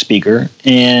keynote speaker,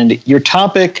 and your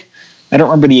topic, I don't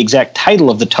remember the exact title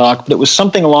of the talk, but it was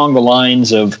something along the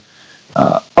lines of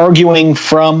arguing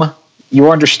from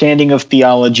your understanding of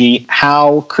theology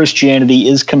how Christianity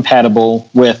is compatible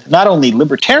with not only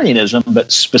libertarianism,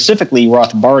 but specifically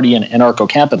Rothbardian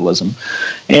anarcho-capitalism.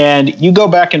 And you go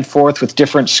back and forth with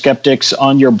different skeptics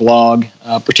on your blog,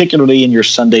 particularly in your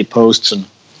Sunday posts and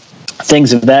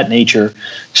things of that nature.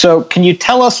 So can you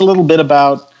tell us a little bit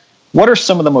about what are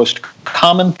some of the most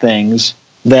common things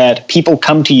that people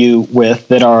come to you with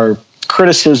that are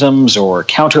criticisms or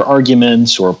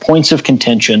counter-arguments or points of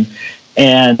contention,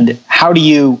 and how do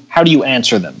you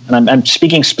answer them? And I'm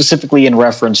speaking specifically in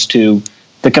reference to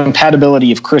the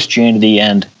compatibility of Christianity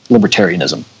and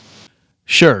libertarianism.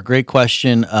 Sure, great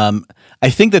question. I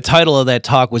think the title of that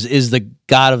talk was "Is the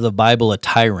God of the Bible a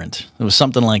Tyrant?" It was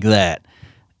something like that,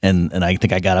 and I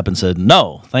think I got up and said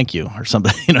no, thank you, or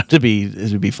something. It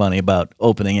would be funny about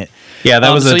opening it. Yeah,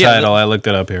 that was the title. I looked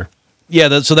it up here.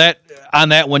 Yeah, so that on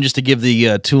that one, just to give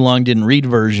the too long didn't read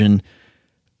version.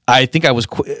 I think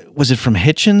was it from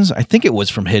Hitchens? I think it was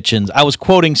from Hitchens. I was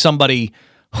quoting somebody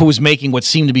who was making what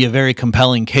seemed to be a very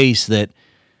compelling case that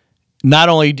not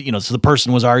only, so the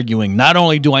person was arguing, not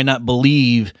only do I not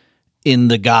believe in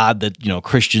the God that,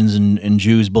 Christians and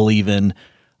Jews believe in,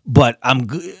 but I'm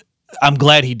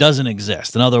glad he doesn't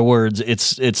exist. In other words,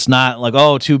 it's not like,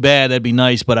 oh, too bad, that'd be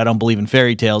nice, but I don't believe in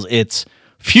fairy tales. It's,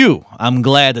 phew, I'm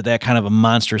glad that kind of a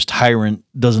monstrous tyrant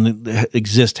doesn't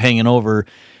exist hanging over,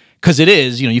 because it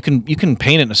is, you can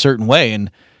paint it in a certain way, and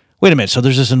wait a minute, so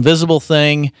there's this invisible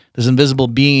thing, this invisible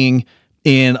being,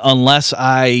 and unless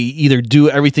I either do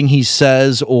everything he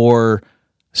says or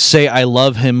say I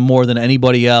love him more than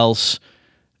anybody else,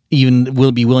 even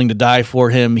will be willing to die for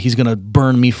him, he's going to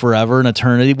burn me forever in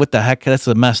eternity. What the heck? That's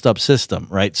a messed up system,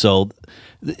 right? So,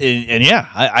 and yeah,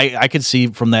 I could see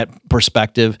from that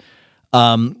perspective.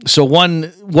 So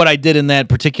what I did in that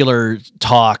particular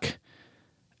talk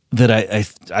that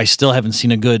I still haven't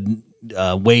seen a good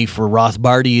way for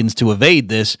Rothbardians to evade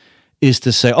this is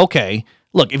to say, okay,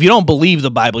 look, if you don't believe the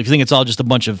Bible, if you think it's all just a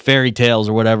bunch of fairy tales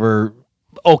or whatever,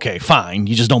 okay, fine.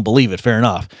 You just don't believe it. Fair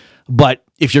enough. But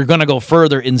if you're going to go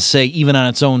further and say, even on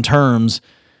its own terms,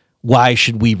 why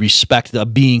should we respect a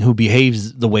being who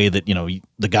behaves the way that,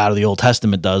 the God of the Old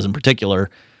Testament does in particular?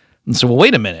 And so, well,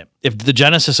 wait a minute. If the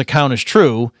Genesis account is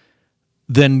true,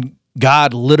 then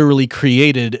God literally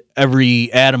created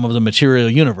every atom of the material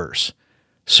universe.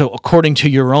 So according to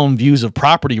your own views of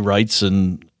property rights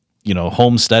and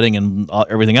homesteading and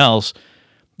everything else,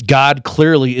 God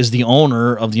clearly is the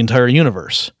owner of the entire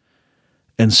universe.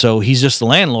 And so he's just the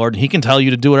landlord, and he can tell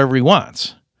you to do whatever he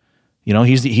wants.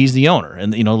 He's the owner.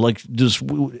 And, like, just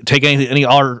take any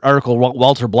article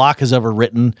Walter Block has ever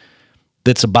written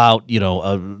that's about,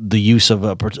 the use of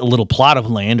a little plot of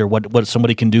land or what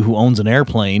somebody can do who owns an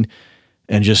airplane,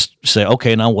 and just say,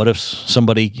 okay, now what if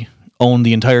somebody owned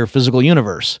the entire physical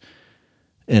universe?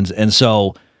 And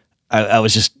so I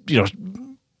was just,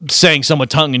 saying somewhat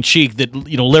tongue-in-cheek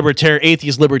that,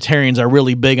 atheist libertarians are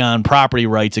really big on property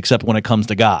rights, except when it comes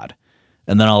to God.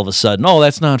 And then all of a sudden, oh,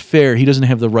 that's not fair. He doesn't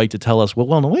have the right to tell us,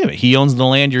 well, no, wait a minute. He owns the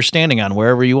land you're standing on,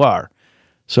 wherever you are.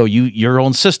 So your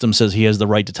own system says he has the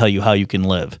right to tell you how you can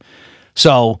live.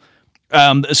 So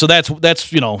that's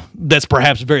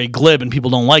perhaps very glib, and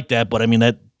people don't like that. But I mean,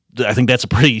 I think that's a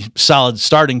pretty solid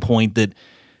starting point. That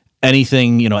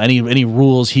anything, any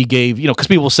rules he gave, because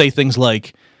people say things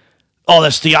like, oh,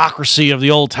 that's theocracy of the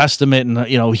Old Testament, and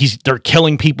they're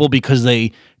killing people because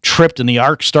they tripped and the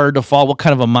ark started to fall. What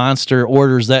kind of a monster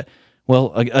orders that?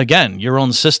 Well, again, your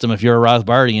own system, if you're a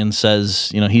Rothbardian,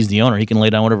 says, he's the owner. He can lay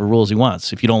down whatever rules he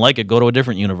wants. If you don't like it, go to a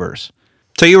different universe.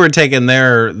 So you were taking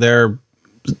their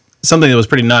something that was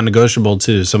pretty non-negotiable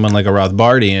to someone like a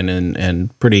Rothbardian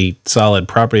and pretty solid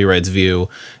property rights view,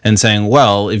 and saying,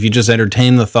 well, if you just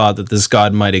entertain the thought that this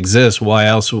God might exist,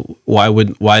 why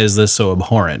is this so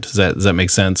abhorrent? Does that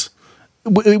make sense?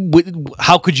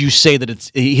 How could you say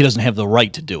that he doesn't have the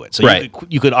right to do it? So right.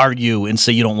 You could argue and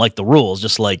say you don't like the rules,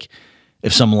 just like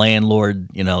if some landlord,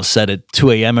 said at 2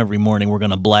 a.m. every morning we're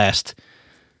going to blast,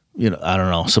 I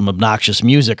don't know, some obnoxious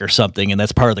music or something, and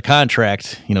that's part of the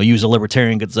contract. Use a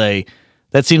libertarian could say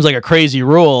that seems like a crazy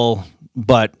rule,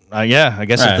 but I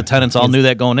guess right. If the tenants all knew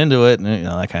that going into it,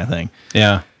 that kind of thing.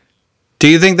 Yeah. Do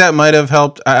you think that might have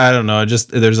helped? I don't know.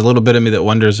 There's a little bit of me that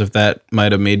wonders if that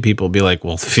might have made people be like,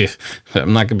 well,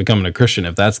 I'm not going to become a Christian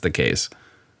if that's the case.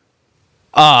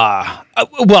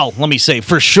 Well, let me say,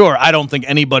 for sure, I don't think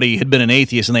anybody had been an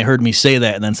atheist and they heard me say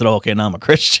that and then said, oh, okay, now I'm a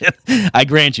Christian. I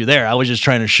grant you there. I was just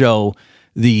trying to show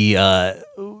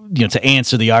to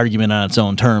answer the argument on its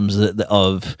own terms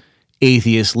of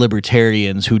atheist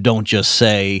libertarians who don't just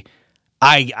say,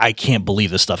 I can't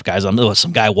believe this stuff, guys.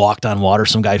 Some guy walked on water.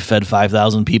 Some guy fed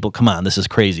 5,000 people. Come on, this is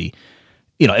crazy.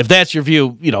 If that's your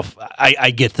view,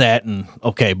 I get that. And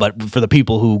okay, but for the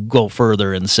people who go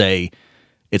further and say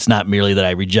it's not merely that I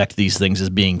reject these things as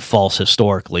being false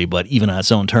historically, but even on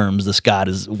its own terms, this God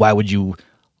is, why would you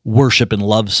worship and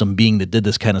love some being that did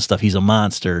this kind of stuff? He's a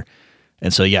monster.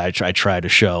 And so, I try to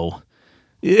show.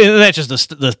 And that's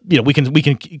just we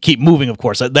can keep moving, of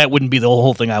course. That wouldn't be the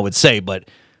whole thing I would say, but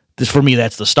for me,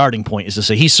 that's the starting point, is to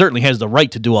say he certainly has the right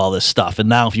to do all this stuff. And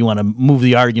now if you want to move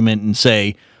the argument and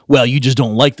say, well, you just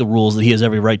don't like the rules that he has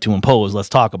every right to impose, let's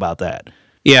talk about that.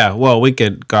 Yeah, well, we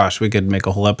could make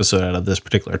a whole episode out of this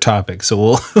particular topic.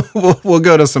 So we'll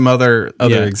go to some other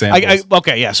examples.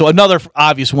 So another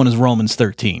obvious one is Romans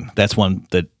 13. That's one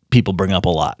that people bring up a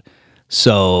lot.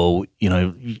 So,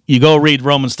 you go read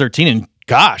Romans 13 and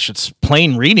gosh, it's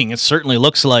plain reading. It certainly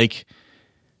looks like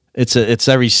it's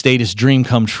every statist dream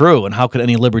come true. And how could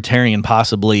any libertarian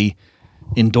possibly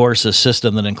endorse a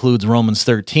system that includes Romans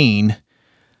 13?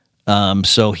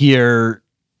 So here,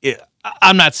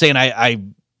 I'm not saying I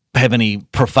have any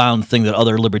profound thing that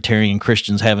other libertarian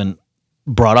Christians haven't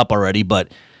brought up already,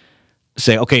 but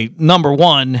say, okay, number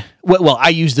one, well, I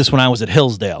used this when I was at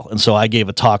Hillsdale, and so I gave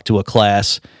a talk to a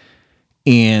class,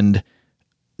 and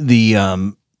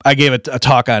I gave a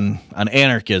talk on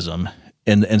anarchism,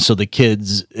 and so the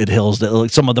kids at Hillsdale,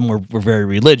 some of them were very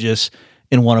religious,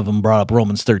 and one of them brought up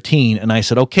Romans 13, and I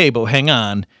said, okay, but hang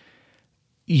on,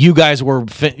 you guys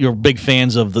you're big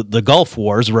fans of the Gulf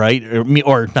Wars, right?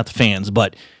 Or not the fans,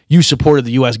 but you supported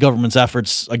the U.S. government's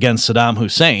efforts against Saddam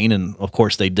Hussein, and of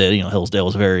course they did. Hillsdale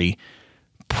was very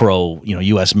pro,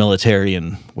 U.S. military,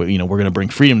 and we're going to bring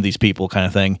freedom to these people, kind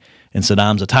of thing. And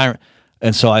Saddam's a tyrant.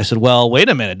 And so I said, well, wait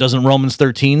a minute. Doesn't Romans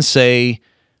 13 say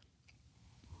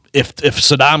if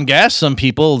Saddam gassed some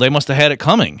people, they must have had it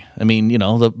coming? I mean,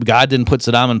 God didn't put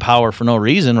Saddam in power for no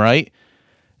reason, right?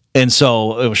 And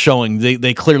so it was showing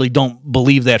they clearly don't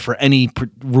believe that for any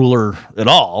ruler at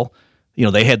all.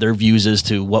 They had their views as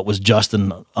to what was just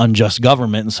and unjust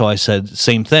government. And so I said,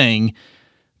 same thing,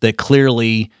 that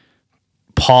clearly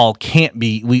Paul can't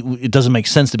be, it doesn't make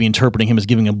sense to be interpreting him as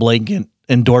giving a blanket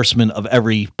endorsement of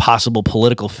every possible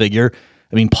political figure.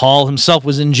 I mean, Paul himself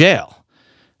was in jail,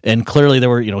 and clearly there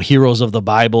were, heroes of the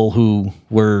Bible who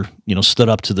were, stood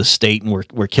up to the state and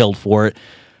were killed for it.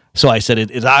 So I said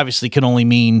it obviously can only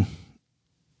mean,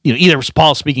 either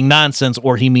Paul speaking nonsense,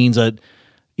 or he means that,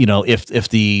 if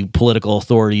the political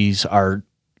authorities are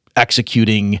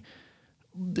executing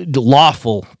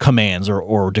lawful commands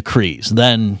or decrees,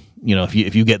 then,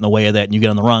 if you get in the way of that and you get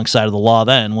on the wrong side of the law,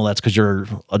 then, well, that's because you're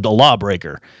a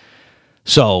lawbreaker.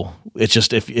 So it's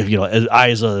just, if I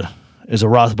as a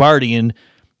Rothbardian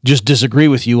just disagree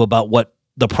with you about what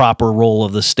the proper role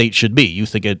of the state should be. You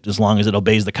think as long as it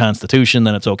obeys the Constitution,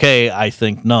 then it's okay. I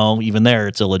think no, even there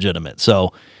it's illegitimate.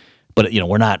 So, but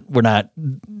we're not.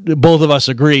 Both of us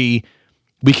agree.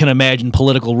 We can imagine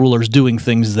political rulers doing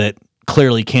things that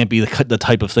clearly can't be the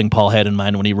type of thing Paul had in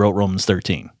mind when he wrote Romans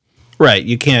 13. Right.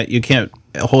 You can't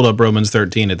hold up Romans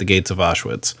 13 at the gates of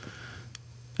Auschwitz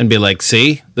and be like,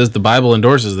 see, the Bible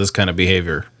endorses this kind of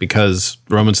behavior because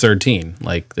Romans 13,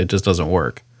 it just doesn't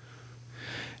work.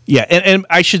 Yeah, and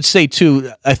I should say too,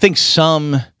 I think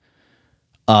some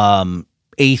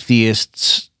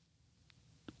atheists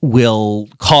will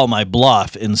call my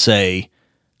bluff and say,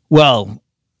 well,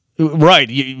 right,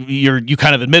 you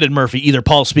kind of admitted, Murphy, either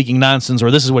Paul's speaking nonsense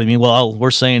or this is what he means. Well,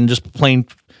 we're saying just plain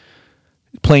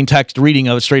text reading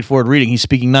of it, straightforward reading, he's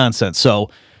speaking nonsense. So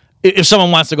if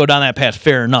someone wants to go down that path,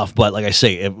 fair enough. But like I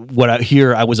say,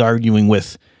 I was arguing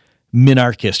with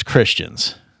minarchist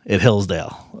Christians at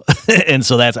Hillsdale. And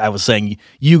so I was saying,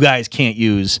 you guys can't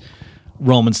use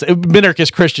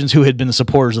minarchist Christians who had been the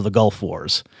supporters of the Gulf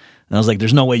Wars. And I was like,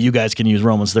 there's no way you guys can use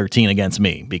Romans 13 against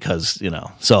me because,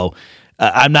 so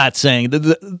I'm not saying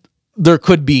that there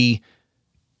could be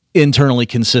internally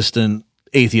consistent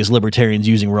atheist libertarians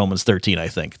using Romans 13. I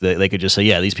think they could just say,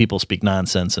 yeah, these people speak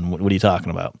nonsense. And what are you talking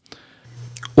about?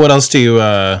 What else do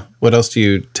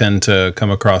you tend to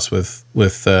come across with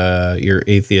your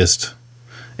atheist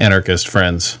anarchist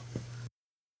friends?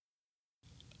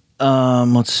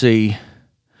 Let's see.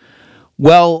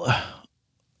 Well,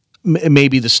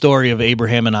 maybe the story of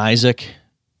Abraham and Isaac,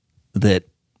 that,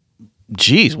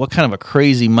 geez, what kind of a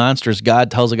crazy, monstrous God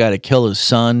tells a guy to kill his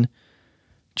son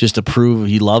just to prove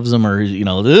he loves him, or,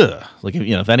 ugh. Like,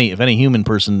 if any human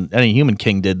person, any human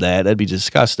king did that, that'd be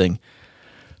disgusting.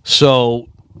 So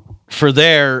for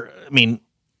there, I mean,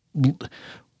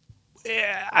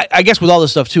 I guess with all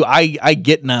this stuff too, I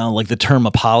get now like the term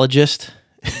apologist,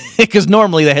 because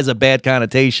normally that has a bad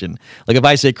connotation. Like if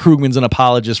I say Krugman's an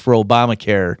apologist for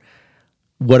Obamacare,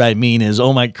 what I mean is,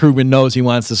 oh, Mike Krugman knows he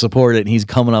wants to support it and he's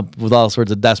coming up with all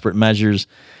sorts of desperate measures.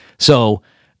 So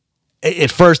at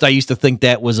first I used to think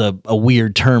that was a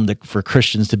weird term for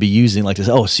Christians to be using, like this,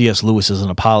 oh, C.S. Lewis is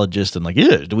an apologist, and like,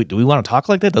 yeah, do we want to talk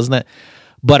like that? Doesn't that?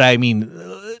 But I mean,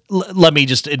 let me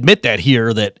just admit that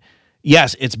here, that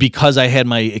yes, it's because I had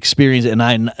my experience and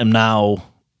I am now,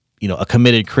 a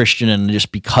committed Christian, and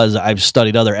just because I've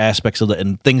studied other aspects of it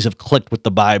and things have clicked with the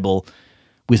Bible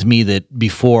with me that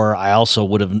before I also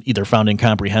would have either found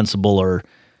incomprehensible or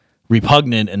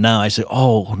repugnant, and now I say,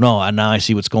 oh no, now I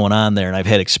see what's going on there, and I've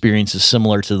had experiences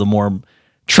similar to the more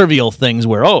trivial things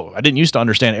where, oh, I didn't used to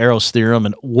understand Arrow's theorem,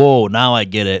 and whoa, now I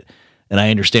get it, and I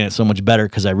understand it so much better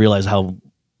because I realize how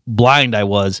blind I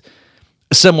was.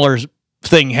 A similar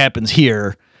thing happens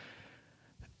here.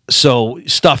 So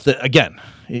stuff that, again,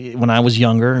 when I was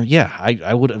younger, yeah,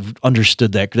 I would have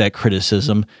understood that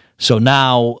criticism. So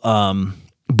now,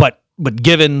 but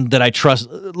given that I trust,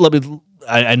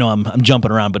 I know I'm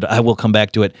jumping around, but I will come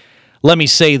back to it. Let me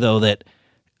say though that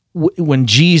when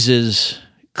Jesus,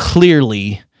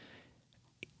 clearly,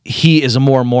 he is a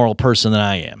more moral person than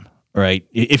I am. right?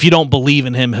 If you don't believe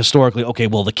in him historically, okay,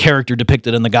 well, the character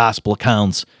depicted in the gospel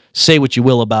accounts, say what you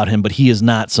will about him, but he is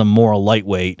not some moral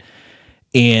lightweight.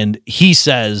 And he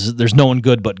says there's no one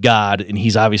good but God, and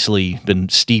he's obviously been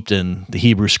steeped in the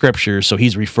Hebrew scriptures, so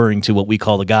he's referring to what we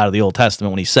call the God of the Old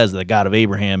Testament when he says the God of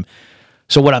Abraham.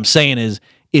 So what I'm saying is,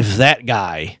 if that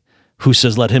guy who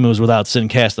says, let him who is without sin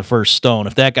cast the first stone,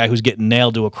 if that guy who's getting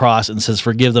nailed to a cross and says,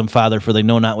 forgive them, Father, for they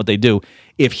know not what they do,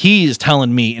 if he is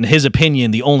telling me, in his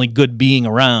opinion, the only good being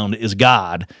around is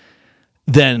God,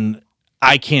 then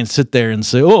I can't sit there and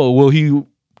say, oh, well, he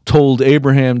told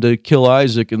Abraham to kill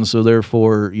Isaac, and so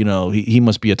therefore, he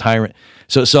must be a tyrant.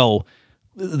 So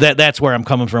that's where I'm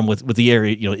coming from with the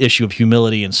area, issue of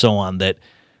humility and so on. That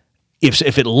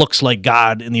if it looks like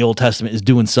God in the Old Testament is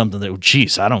doing something that,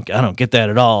 geez, I don't get that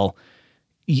at all.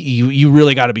 You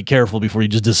really got to be careful before you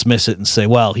just dismiss it and say,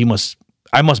 well,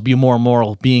 I must be a more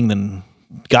moral being than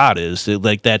God is.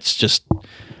 Like, that's just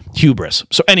hubris.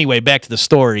 So anyway, back to the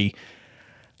story.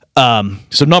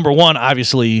 So number one,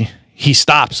 obviously, he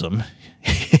stops him.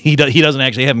 He doesn't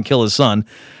actually have him kill his son.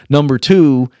 Number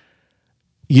two,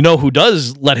 who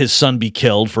does let his son be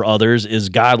killed for others is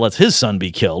God lets his son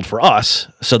be killed for us.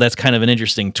 So that's kind of an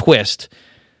interesting twist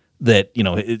that,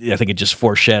 I think it just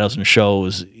foreshadows and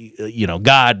shows,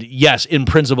 God, yes, in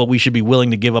principle, we should be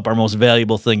willing to give up our most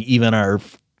valuable thing, even our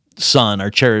son, our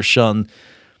cherished son,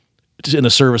 in the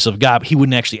service of God. But he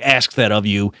wouldn't actually ask that of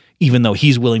you, even though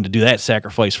he's willing to do that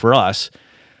sacrifice for us.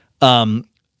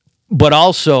 But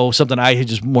also something I had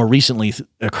just more recently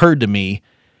occurred to me,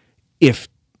 if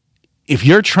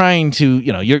you're trying to,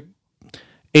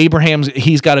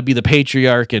 he's got to be the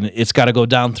patriarch and it's got to go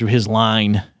down through his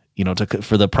line,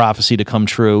 for the prophecy to come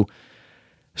true.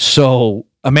 So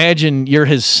imagine you're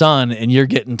his son and you're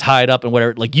getting tied up and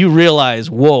whatever, like you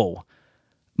realize, whoa,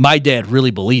 my dad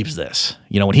really believes this.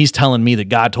 When he's telling me that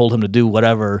God told him to do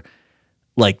whatever,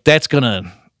 like that's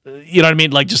gonna, you know what I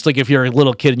mean? Like, just like if you're a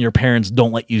little kid and your parents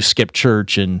don't let you skip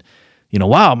church and,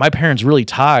 wow, my parents really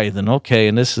tithe and okay,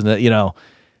 and this and that,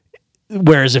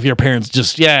 whereas if your parents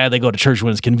just, they go to church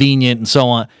when it's convenient and so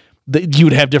on, you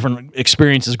would have different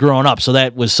experiences growing up. So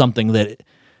that was something that,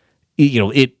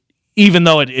 it, even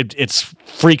though it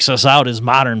freaks us out as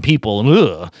modern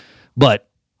people, but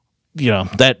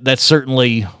that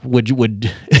certainly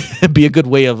would be a good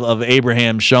way of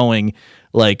Abraham showing,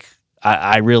 like,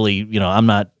 I really,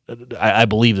 I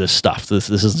believe this stuff. This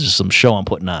is just some show I'm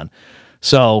putting on.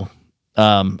 So,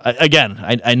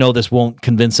 I know this won't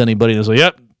convince anybody to say,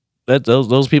 yep,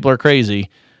 those people are crazy.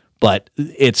 But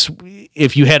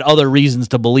if you had other reasons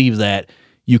to believe that,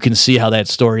 you can see how that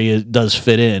story does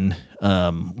fit in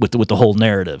with the whole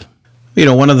narrative.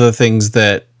 One of the things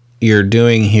that you're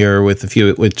doing here with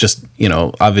just,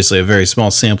 obviously a very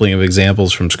small sampling of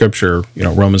examples from Scripture,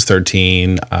 Romans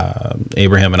 13,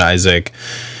 Abraham and Isaac.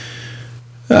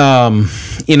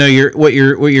 What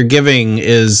you're giving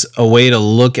is a way to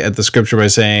look at the Scripture by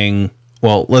saying,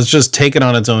 well, let's just take it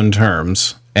on its own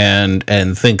terms and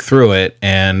think through it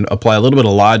and apply a little bit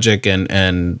of logic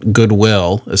and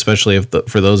goodwill, especially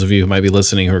for those of you who might be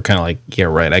listening who are kind of like, yeah,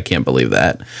 right, I can't believe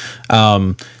that,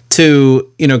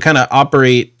 to kind of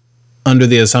operate under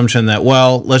the assumption that,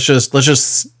 well, let's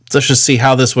just see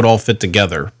how this would all fit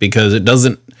together, because it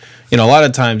doesn't. A lot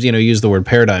of times, use the word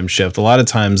paradigm shift. A lot of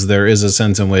times there is a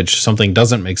sense in which something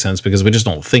doesn't make sense because we just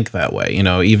don't think that way.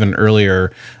 Even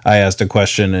earlier I asked a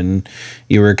question and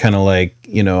you were kind of like,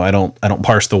 I don't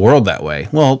parse the world that way.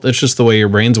 Well, it's just the way your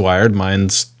brain's wired.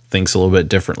 Mine's thinks a little bit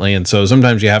differently. And so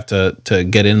sometimes you have to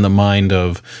get in the mind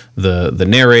of the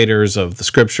narrators of the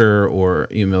Scripture, or,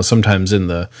 sometimes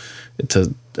I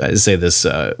say this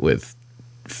with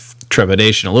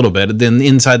trepidation a little bit, then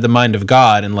inside the mind of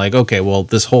God, and like, okay, well,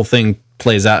 this whole thing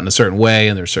plays out in a certain way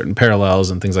and there's certain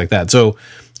parallels and things like that. So,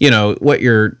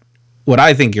 what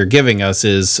I think you're giving us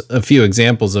is a few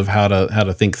examples of how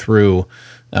to think through,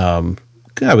 I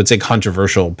would say,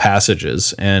 controversial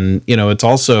passages. And, it's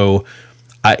also,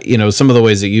 some of the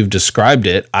ways that you've described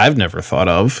it, I've never thought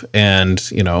of. And,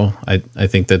 I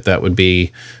think that would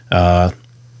be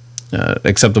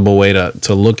acceptable way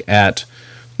to look at,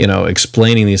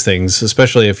 explaining these things,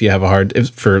 especially if you have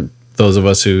for those of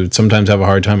us who sometimes have a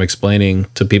hard time explaining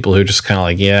to people who just kind of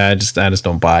like, yeah, I just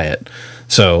don't buy it.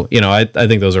 So, I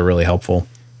think those are really helpful.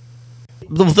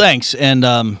 Well, thanks. And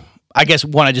I guess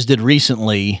one I just did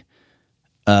recently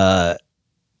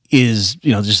is,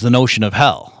 just the notion of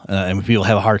hell. And people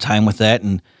have a hard time with that.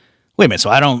 And wait a minute, so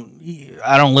I don't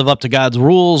live up to God's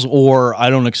rules, or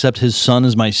I don't accept his son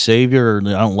as my savior, or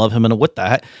I don't love him, and what the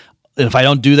heck? If I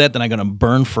don't do that, then I'm going to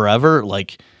burn forever.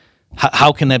 Like,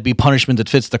 how can that be punishment that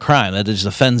fits the crime? That just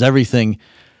offends everything.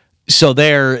 So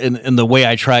there, and the way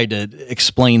I tried to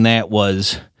explain that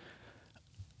was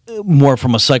more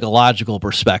from a psychological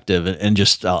perspective, and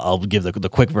just I'll give the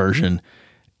quick version,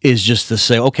 is just to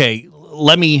say, okay,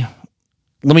 let me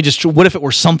just, what if it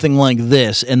were something like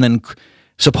this, and then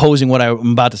supposing what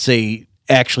I'm about to say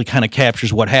actually kind of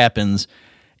captures what happens,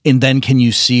 and then can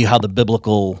you see how the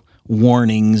biblical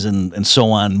warnings and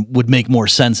so on would make more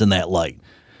sense in that light?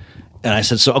 And I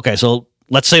said, so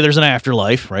let's say there's an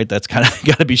afterlife, right? That's kind of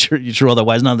got to be true,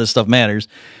 otherwise none of this stuff matters.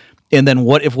 And then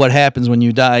what happens when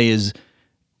you die is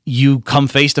you come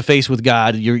face to face with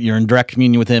God, you're in direct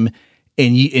communion with him,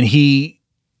 and he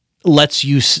lets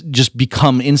you just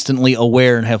become instantly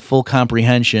aware and have full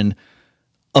comprehension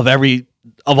of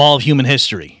all of human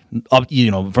history, up,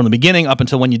 from the beginning up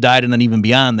until when you died, and then even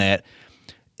beyond that.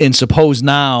 And suppose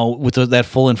now with that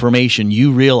full information,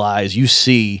 you realize, you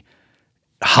see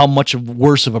how much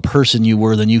worse of a person you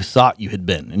were than you thought you had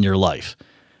been in your life.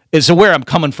 And so where I'm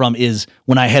coming from is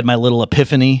when I had my little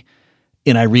epiphany,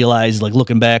 and I realized, like,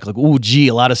 looking back, like, oh, gee,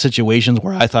 a lot of situations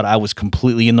where I thought I was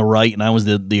completely in the right and I was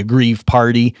the aggrieved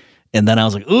party. And then I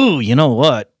was like, ooh, you know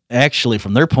what? Actually,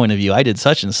 from their point of view, I did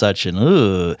such and such, and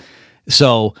ooh.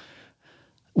 So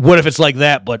what if it's like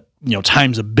that, but,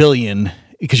 times a billion,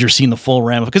 because you're seeing the full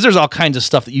ram? Because there's all kinds of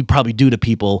stuff that you probably do to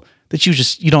people that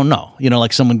you don't know.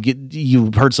 Like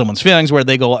you hurt someone's feelings where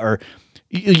they go, or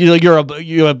you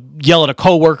yell at a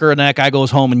coworker and that guy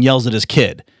goes home and yells at his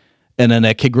kid. And then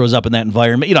that kid grows up in that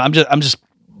environment. I'm just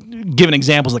giving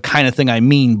examples of the kind of thing I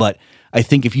mean, but I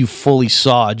think if you fully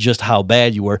saw just how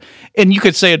bad you were, and you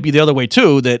could say it'd be the other way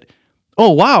too, that,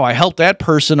 oh, wow, I helped that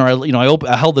person, or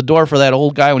I held the door for that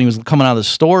old guy when he was coming out of the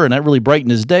store, and that really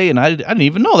brightened his day, and I didn't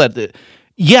even know that.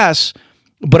 Yes,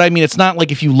 but I mean, it's not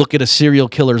like if you look at a serial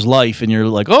killer's life and you're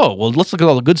like, oh, well, let's look at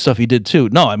all the good stuff he did too.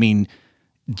 No, I mean,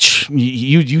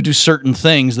 you do certain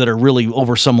things that are really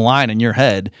over some line in your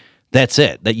head. That's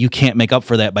it, that you can't make up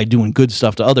for that by doing good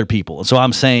stuff to other people. And so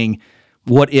I'm saying,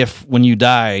 what if when you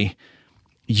die,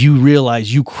 you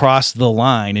realize you crossed the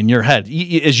line in your head?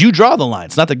 As you draw the line,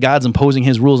 it's not that God's imposing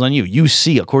his rules on you. You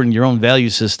see, according to your own value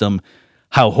system,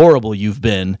 how horrible you've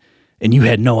been, and you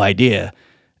had no idea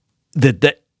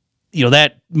that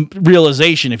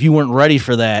realization, if you weren't ready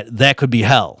for that could be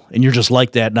hell. And you're just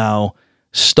like that now,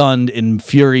 stunned and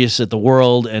furious at the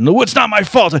world, and oh, it's not my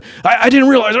fault. I didn't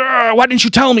realize. Why didn't you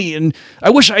tell me? And I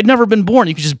wish I'd never been born.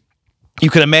 You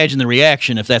could imagine the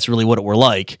reaction if that's really what it were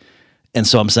like. And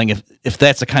so I'm saying, if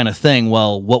that's the kind of thing,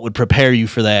 well, what would prepare you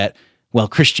for that? Well,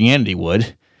 Christianity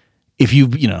would. If you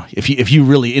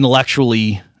really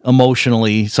intellectually,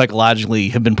 emotionally, psychologically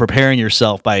have been preparing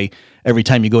yourself by every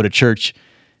time you go to church,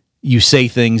 you say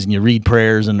things and you read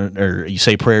prayers, or you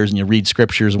say prayers and you read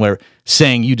scriptures and whatever,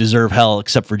 saying you deserve hell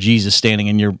except for Jesus standing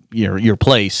in your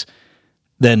place,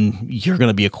 then you're going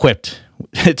to be equipped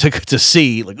to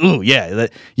see, like, ooh, yeah,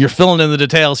 you're filling in the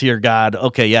details here, God.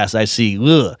 Okay, yes, I see.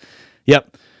 Ugh.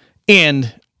 Yep.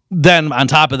 And then on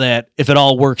top of that, if it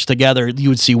all works together, you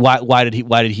would see why did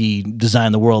he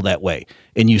design the world that way?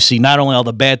 And you see not only all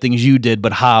the bad things you did,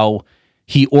 but how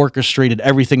he orchestrated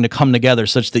everything to come together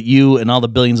such that you and all the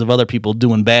billions of other people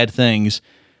doing bad things,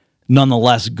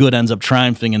 nonetheless, good ends up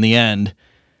triumphing in the end.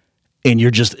 And you're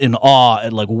just in awe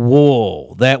at, like,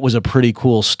 whoa, that was a pretty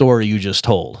cool story you just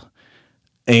told.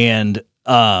 And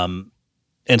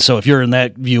so if you're in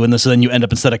that view, and then you end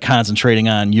up, instead of concentrating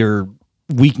on your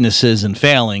weaknesses and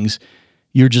failings,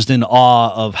 you're just in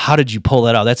awe of, how did you pull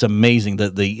that out? That's amazing.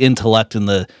 The intellect and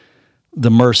the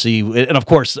mercy. And of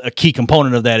course, a key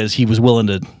component of that is he was willing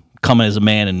to come as a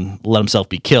man and let himself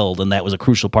be killed. And that was a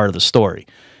crucial part of the story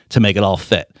to make it all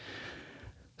fit.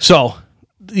 So,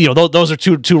 those are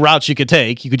two routes you could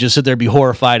take. You could just sit there, be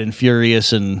horrified and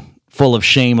furious and full of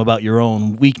shame about your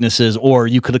own weaknesses, or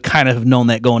you could have kind of known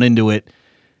that going into it.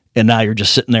 And now you're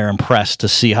just sitting there impressed to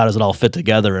see how does it all fit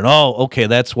together. And, oh, okay,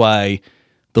 that's why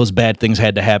those bad things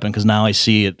had to happen, because now I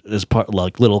see it as part,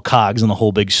 like little cogs in the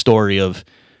whole big story of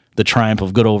the triumph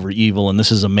of good over evil, and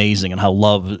this is amazing, and how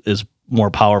love is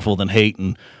more powerful than hate,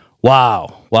 and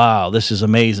wow, this is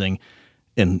amazing,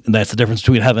 and that's the difference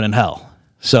between heaven and hell.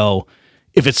 So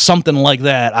if it's something like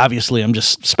that, obviously I'm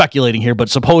just speculating here, but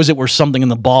suppose it were something in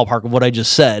the ballpark of what I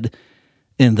just said,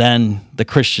 and then the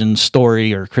Christian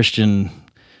story or Christian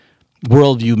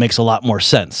worldview makes a lot more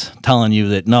sense, telling you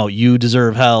that, no, you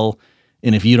deserve hell,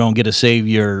 and if you don't get a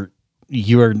savior,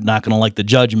 you're not going to like the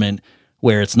judgment,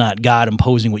 where it's not God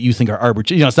imposing what you think are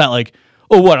arbitrary. It's not like,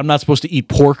 oh, what, I'm not supposed to eat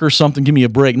pork or something, give me a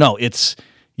break. No, it's,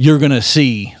 you're going to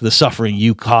see the suffering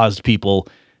you caused people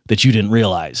that you didn't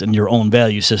realize. In your own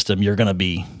value system, you're going to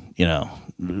be,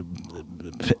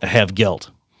 have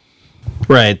guilt.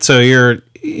 Right. So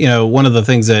one of the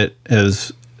things that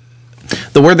is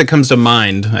the word that comes to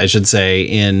mind, I should say,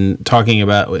 in talking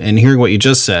about and hearing what you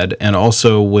just said, and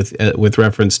also with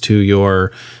reference to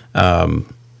your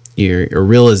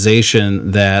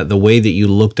realization that the way that you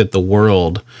looked at the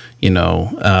world,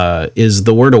 is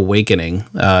the word awakening.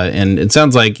 And it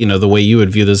sounds like, the way you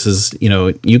would view this is,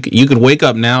 you could wake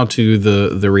up now to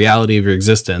the reality of your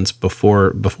existence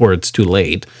before it's too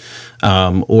late.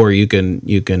 Or you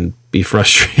can be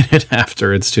frustrated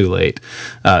after it's too late.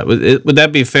 Would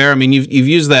that be fair? I mean, you've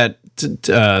used that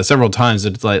several times.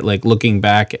 It's like looking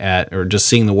back at, or just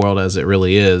seeing the world as it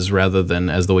really is, rather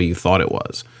than as the way you thought it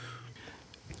was.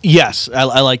 Yes,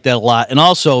 I like that a lot. And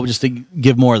also, just to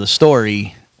give more of the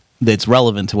story that's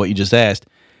relevant to what you just asked.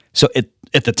 So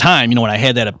at the time, when I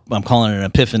had that, I'm calling it an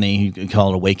epiphany, you could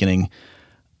call it awakening.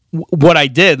 What I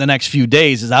did the next few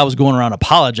days is I was going around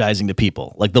apologizing to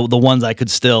people, like the ones I could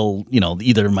still,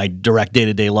 either in my direct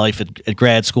day-to-day life at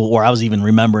grad school, or I was even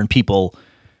remembering people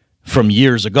from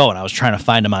years ago, and I was trying to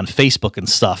find them on Facebook and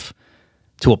stuff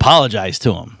to apologize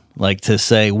to them, like to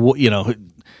say,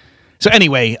 So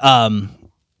anyway,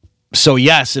 so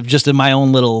yes, if just in my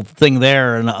own little thing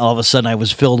there, and all of a sudden I was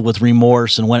filled with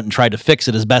remorse and went and tried to fix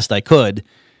it as best I could.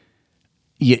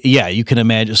 Yeah, you can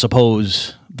imagine,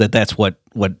 suppose that's what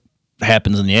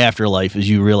happens in the afterlife, is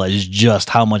you realize just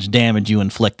how much damage you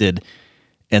inflicted,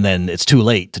 and then it's too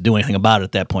late to do anything about it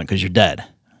at that point because you're dead,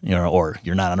 or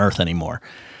you're not on Earth anymore.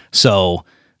 So,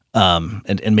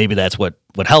 and maybe that's what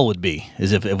hell would be,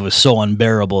 is if it was so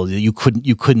unbearable that you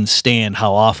couldn't stand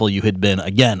how awful you had been,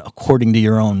 again, according to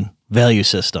your own value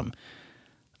system.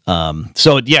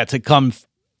 So yeah,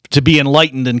 to be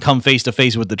enlightened and come face to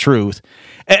face with the truth.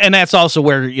 And that's also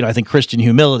where, I think Christian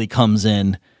humility comes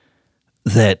in,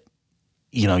 that,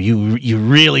 you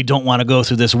really don't want to go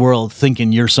through this world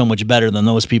thinking you're so much better than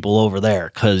those people over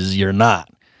there, because you're not.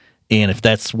 And if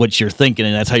that's what you're thinking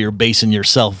and that's how you're basing your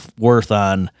self-worth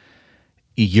on,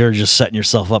 you're just setting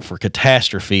yourself up for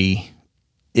catastrophe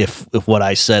if what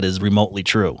I said is remotely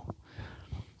true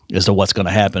as to what's going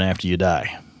to happen after you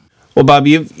die. Well, Bob,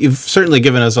 you've certainly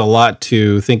given us a lot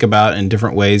to think about in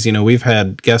different ways. We've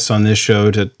had guests on this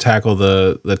show to tackle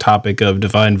the topic of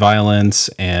divine violence,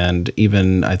 and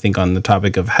even, I think, on the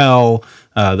topic of hell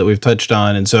that we've touched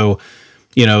on. And so,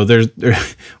 we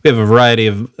have a variety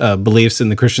of beliefs in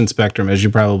the Christian spectrum, as you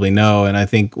probably know. And I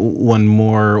think one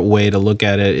more way to look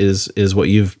at it is what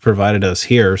you've provided us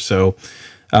here. So,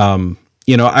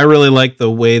 I really like the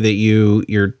way that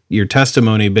your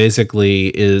testimony basically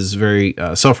is very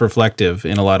self-reflective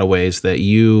in a lot of ways, that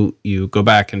you go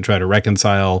back and try to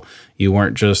reconcile. You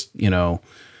weren't just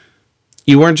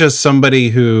somebody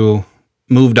who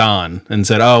moved on and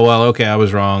said, oh, well, okay, I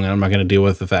was wrong, and I'm not going to deal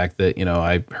with the fact that,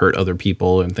 I hurt other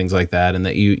people and things like that. And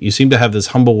that you seem to have this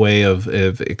humble way of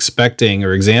expecting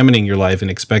or examining your life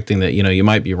and expecting that, you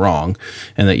might be wrong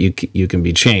and that you can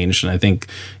be changed. And I think,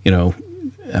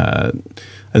 I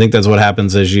think that's what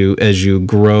happens as you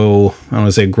grow. I don't want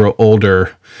to say grow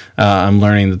older. I'm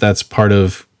learning that that's part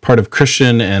of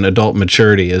Christian and adult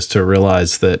maturity, is to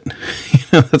realize that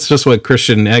that's just what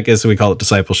Christian, I guess we call it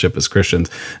discipleship as Christians,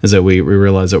 is that we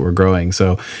realize that we're growing.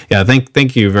 So yeah,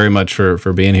 thank you very much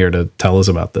for being here to tell us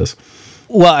about this.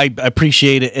 Well, I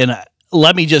appreciate it, and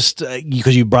let me just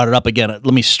because you brought it up again, let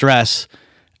me stress.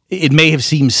 It may have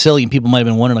seemed silly, and people might have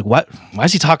been wondering, like, why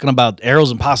is he talking about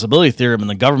Arrow's impossibility theorem and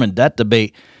the government debt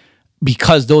debate?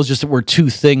 Because those just were two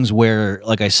things where,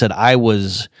 like I said, I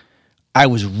was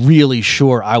really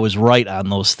sure I was right on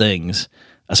those things,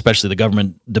 especially the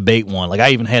government debate one. Like, I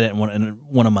even had it in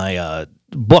one of my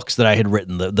books that I had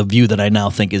written, the view that I now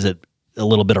think is a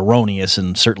little bit erroneous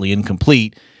and certainly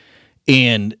incomplete.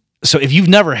 And so if you've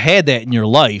never had that in your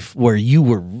life where you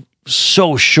were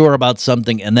so sure about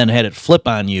something and then had it flip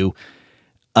on you,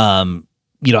 I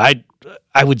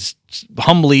would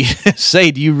humbly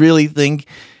say, do you really think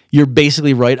you're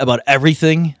basically right about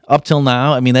everything up till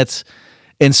now? I mean,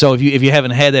 and so if you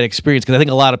haven't had that experience, because I think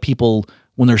a lot of people,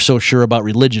 when they're so sure about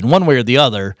religion, one way or the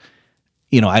other,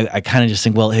 I kind of just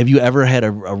think, well, have you ever had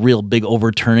a real big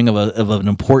overturning of an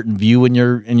important view in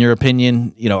your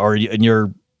opinion, or in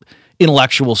your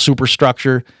intellectual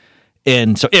superstructure?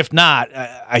 And so, if not,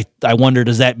 I wonder,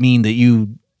 does that mean that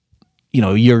you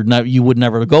would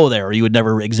never go there, or you would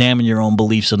never examine your own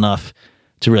beliefs enough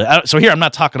to really? So here, I'm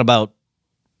not talking about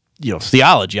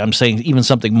theology. I'm saying even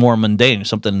something more mundane,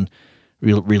 something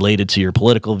related to your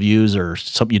political views or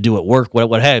something you do at work,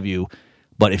 what have you.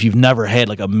 But if you've never had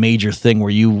like a major thing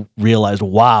where you realized,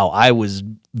 wow, I was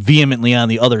vehemently on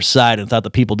the other side and thought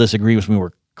the people disagreeing with me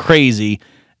were crazy,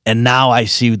 and now I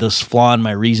see this flaw in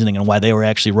my reasoning and why they were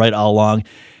actually right all along,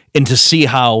 and to see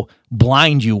how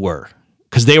blind you were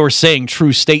because they were saying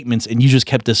true statements and you just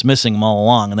kept dismissing them all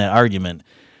along in that argument.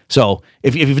 So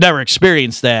if you've never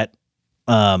experienced that,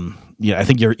 I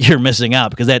think you're missing out,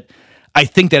 because I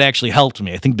think that actually helped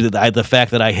me. I think the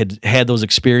fact that I had those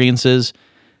experiences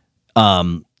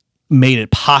made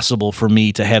it possible for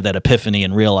me to have that epiphany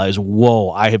and realize,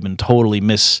 whoa, I have been totally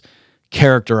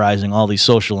mischaracterizing all these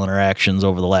social interactions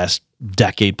over the last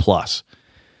decade plus.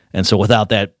 And so without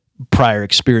that prior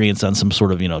experience on some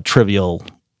sort of, trivial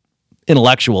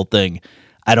intellectual thing,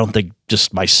 I don't think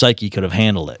just my psyche could have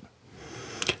handled it.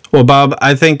 Well, Bob,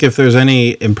 I think if there's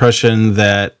any impression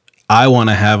that I want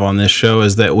to have on this show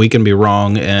is that we can be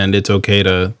wrong and it's okay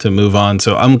to move on.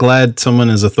 So I'm glad someone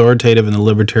as authoritative in the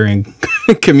libertarian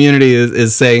community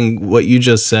is saying what you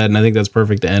just said, and I think that's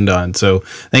perfect to end on. So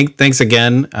thanks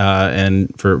again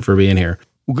and for being here.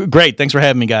 Great. Thanks for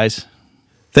having me, guys.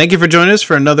 Thank you for joining us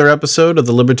for another episode of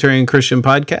the Libertarian Christian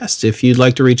Podcast. If you'd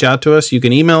like to reach out to us, you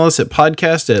can email us at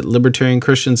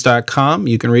podcast@libertarianchristians.com.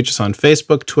 You can reach us on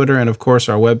Facebook, Twitter, and of course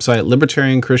our website,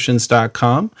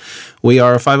 libertarianchristians.com. We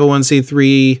are a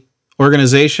 501c3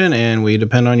 organization, and we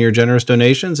depend on your generous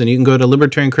donations, and you can go to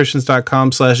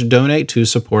libertarianchristians.com/donate to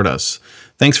support us.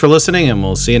 Thanks for listening, and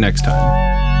we'll see you next time.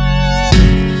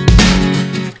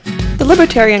 The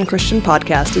Libertarian Christian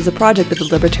Podcast is a project of the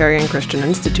Libertarian Christian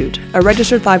Institute, a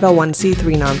registered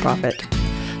 501c3 nonprofit.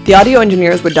 The audio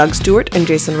engineers were Doug Stewart and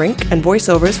Jason Rink, and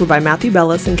voiceovers were by Matthew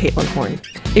Bellis and Caitlin Horn.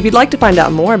 If you'd like to find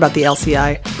out more about the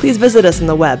LCI, please visit us on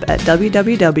the web at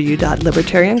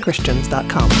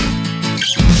www.libertarianchristians.com.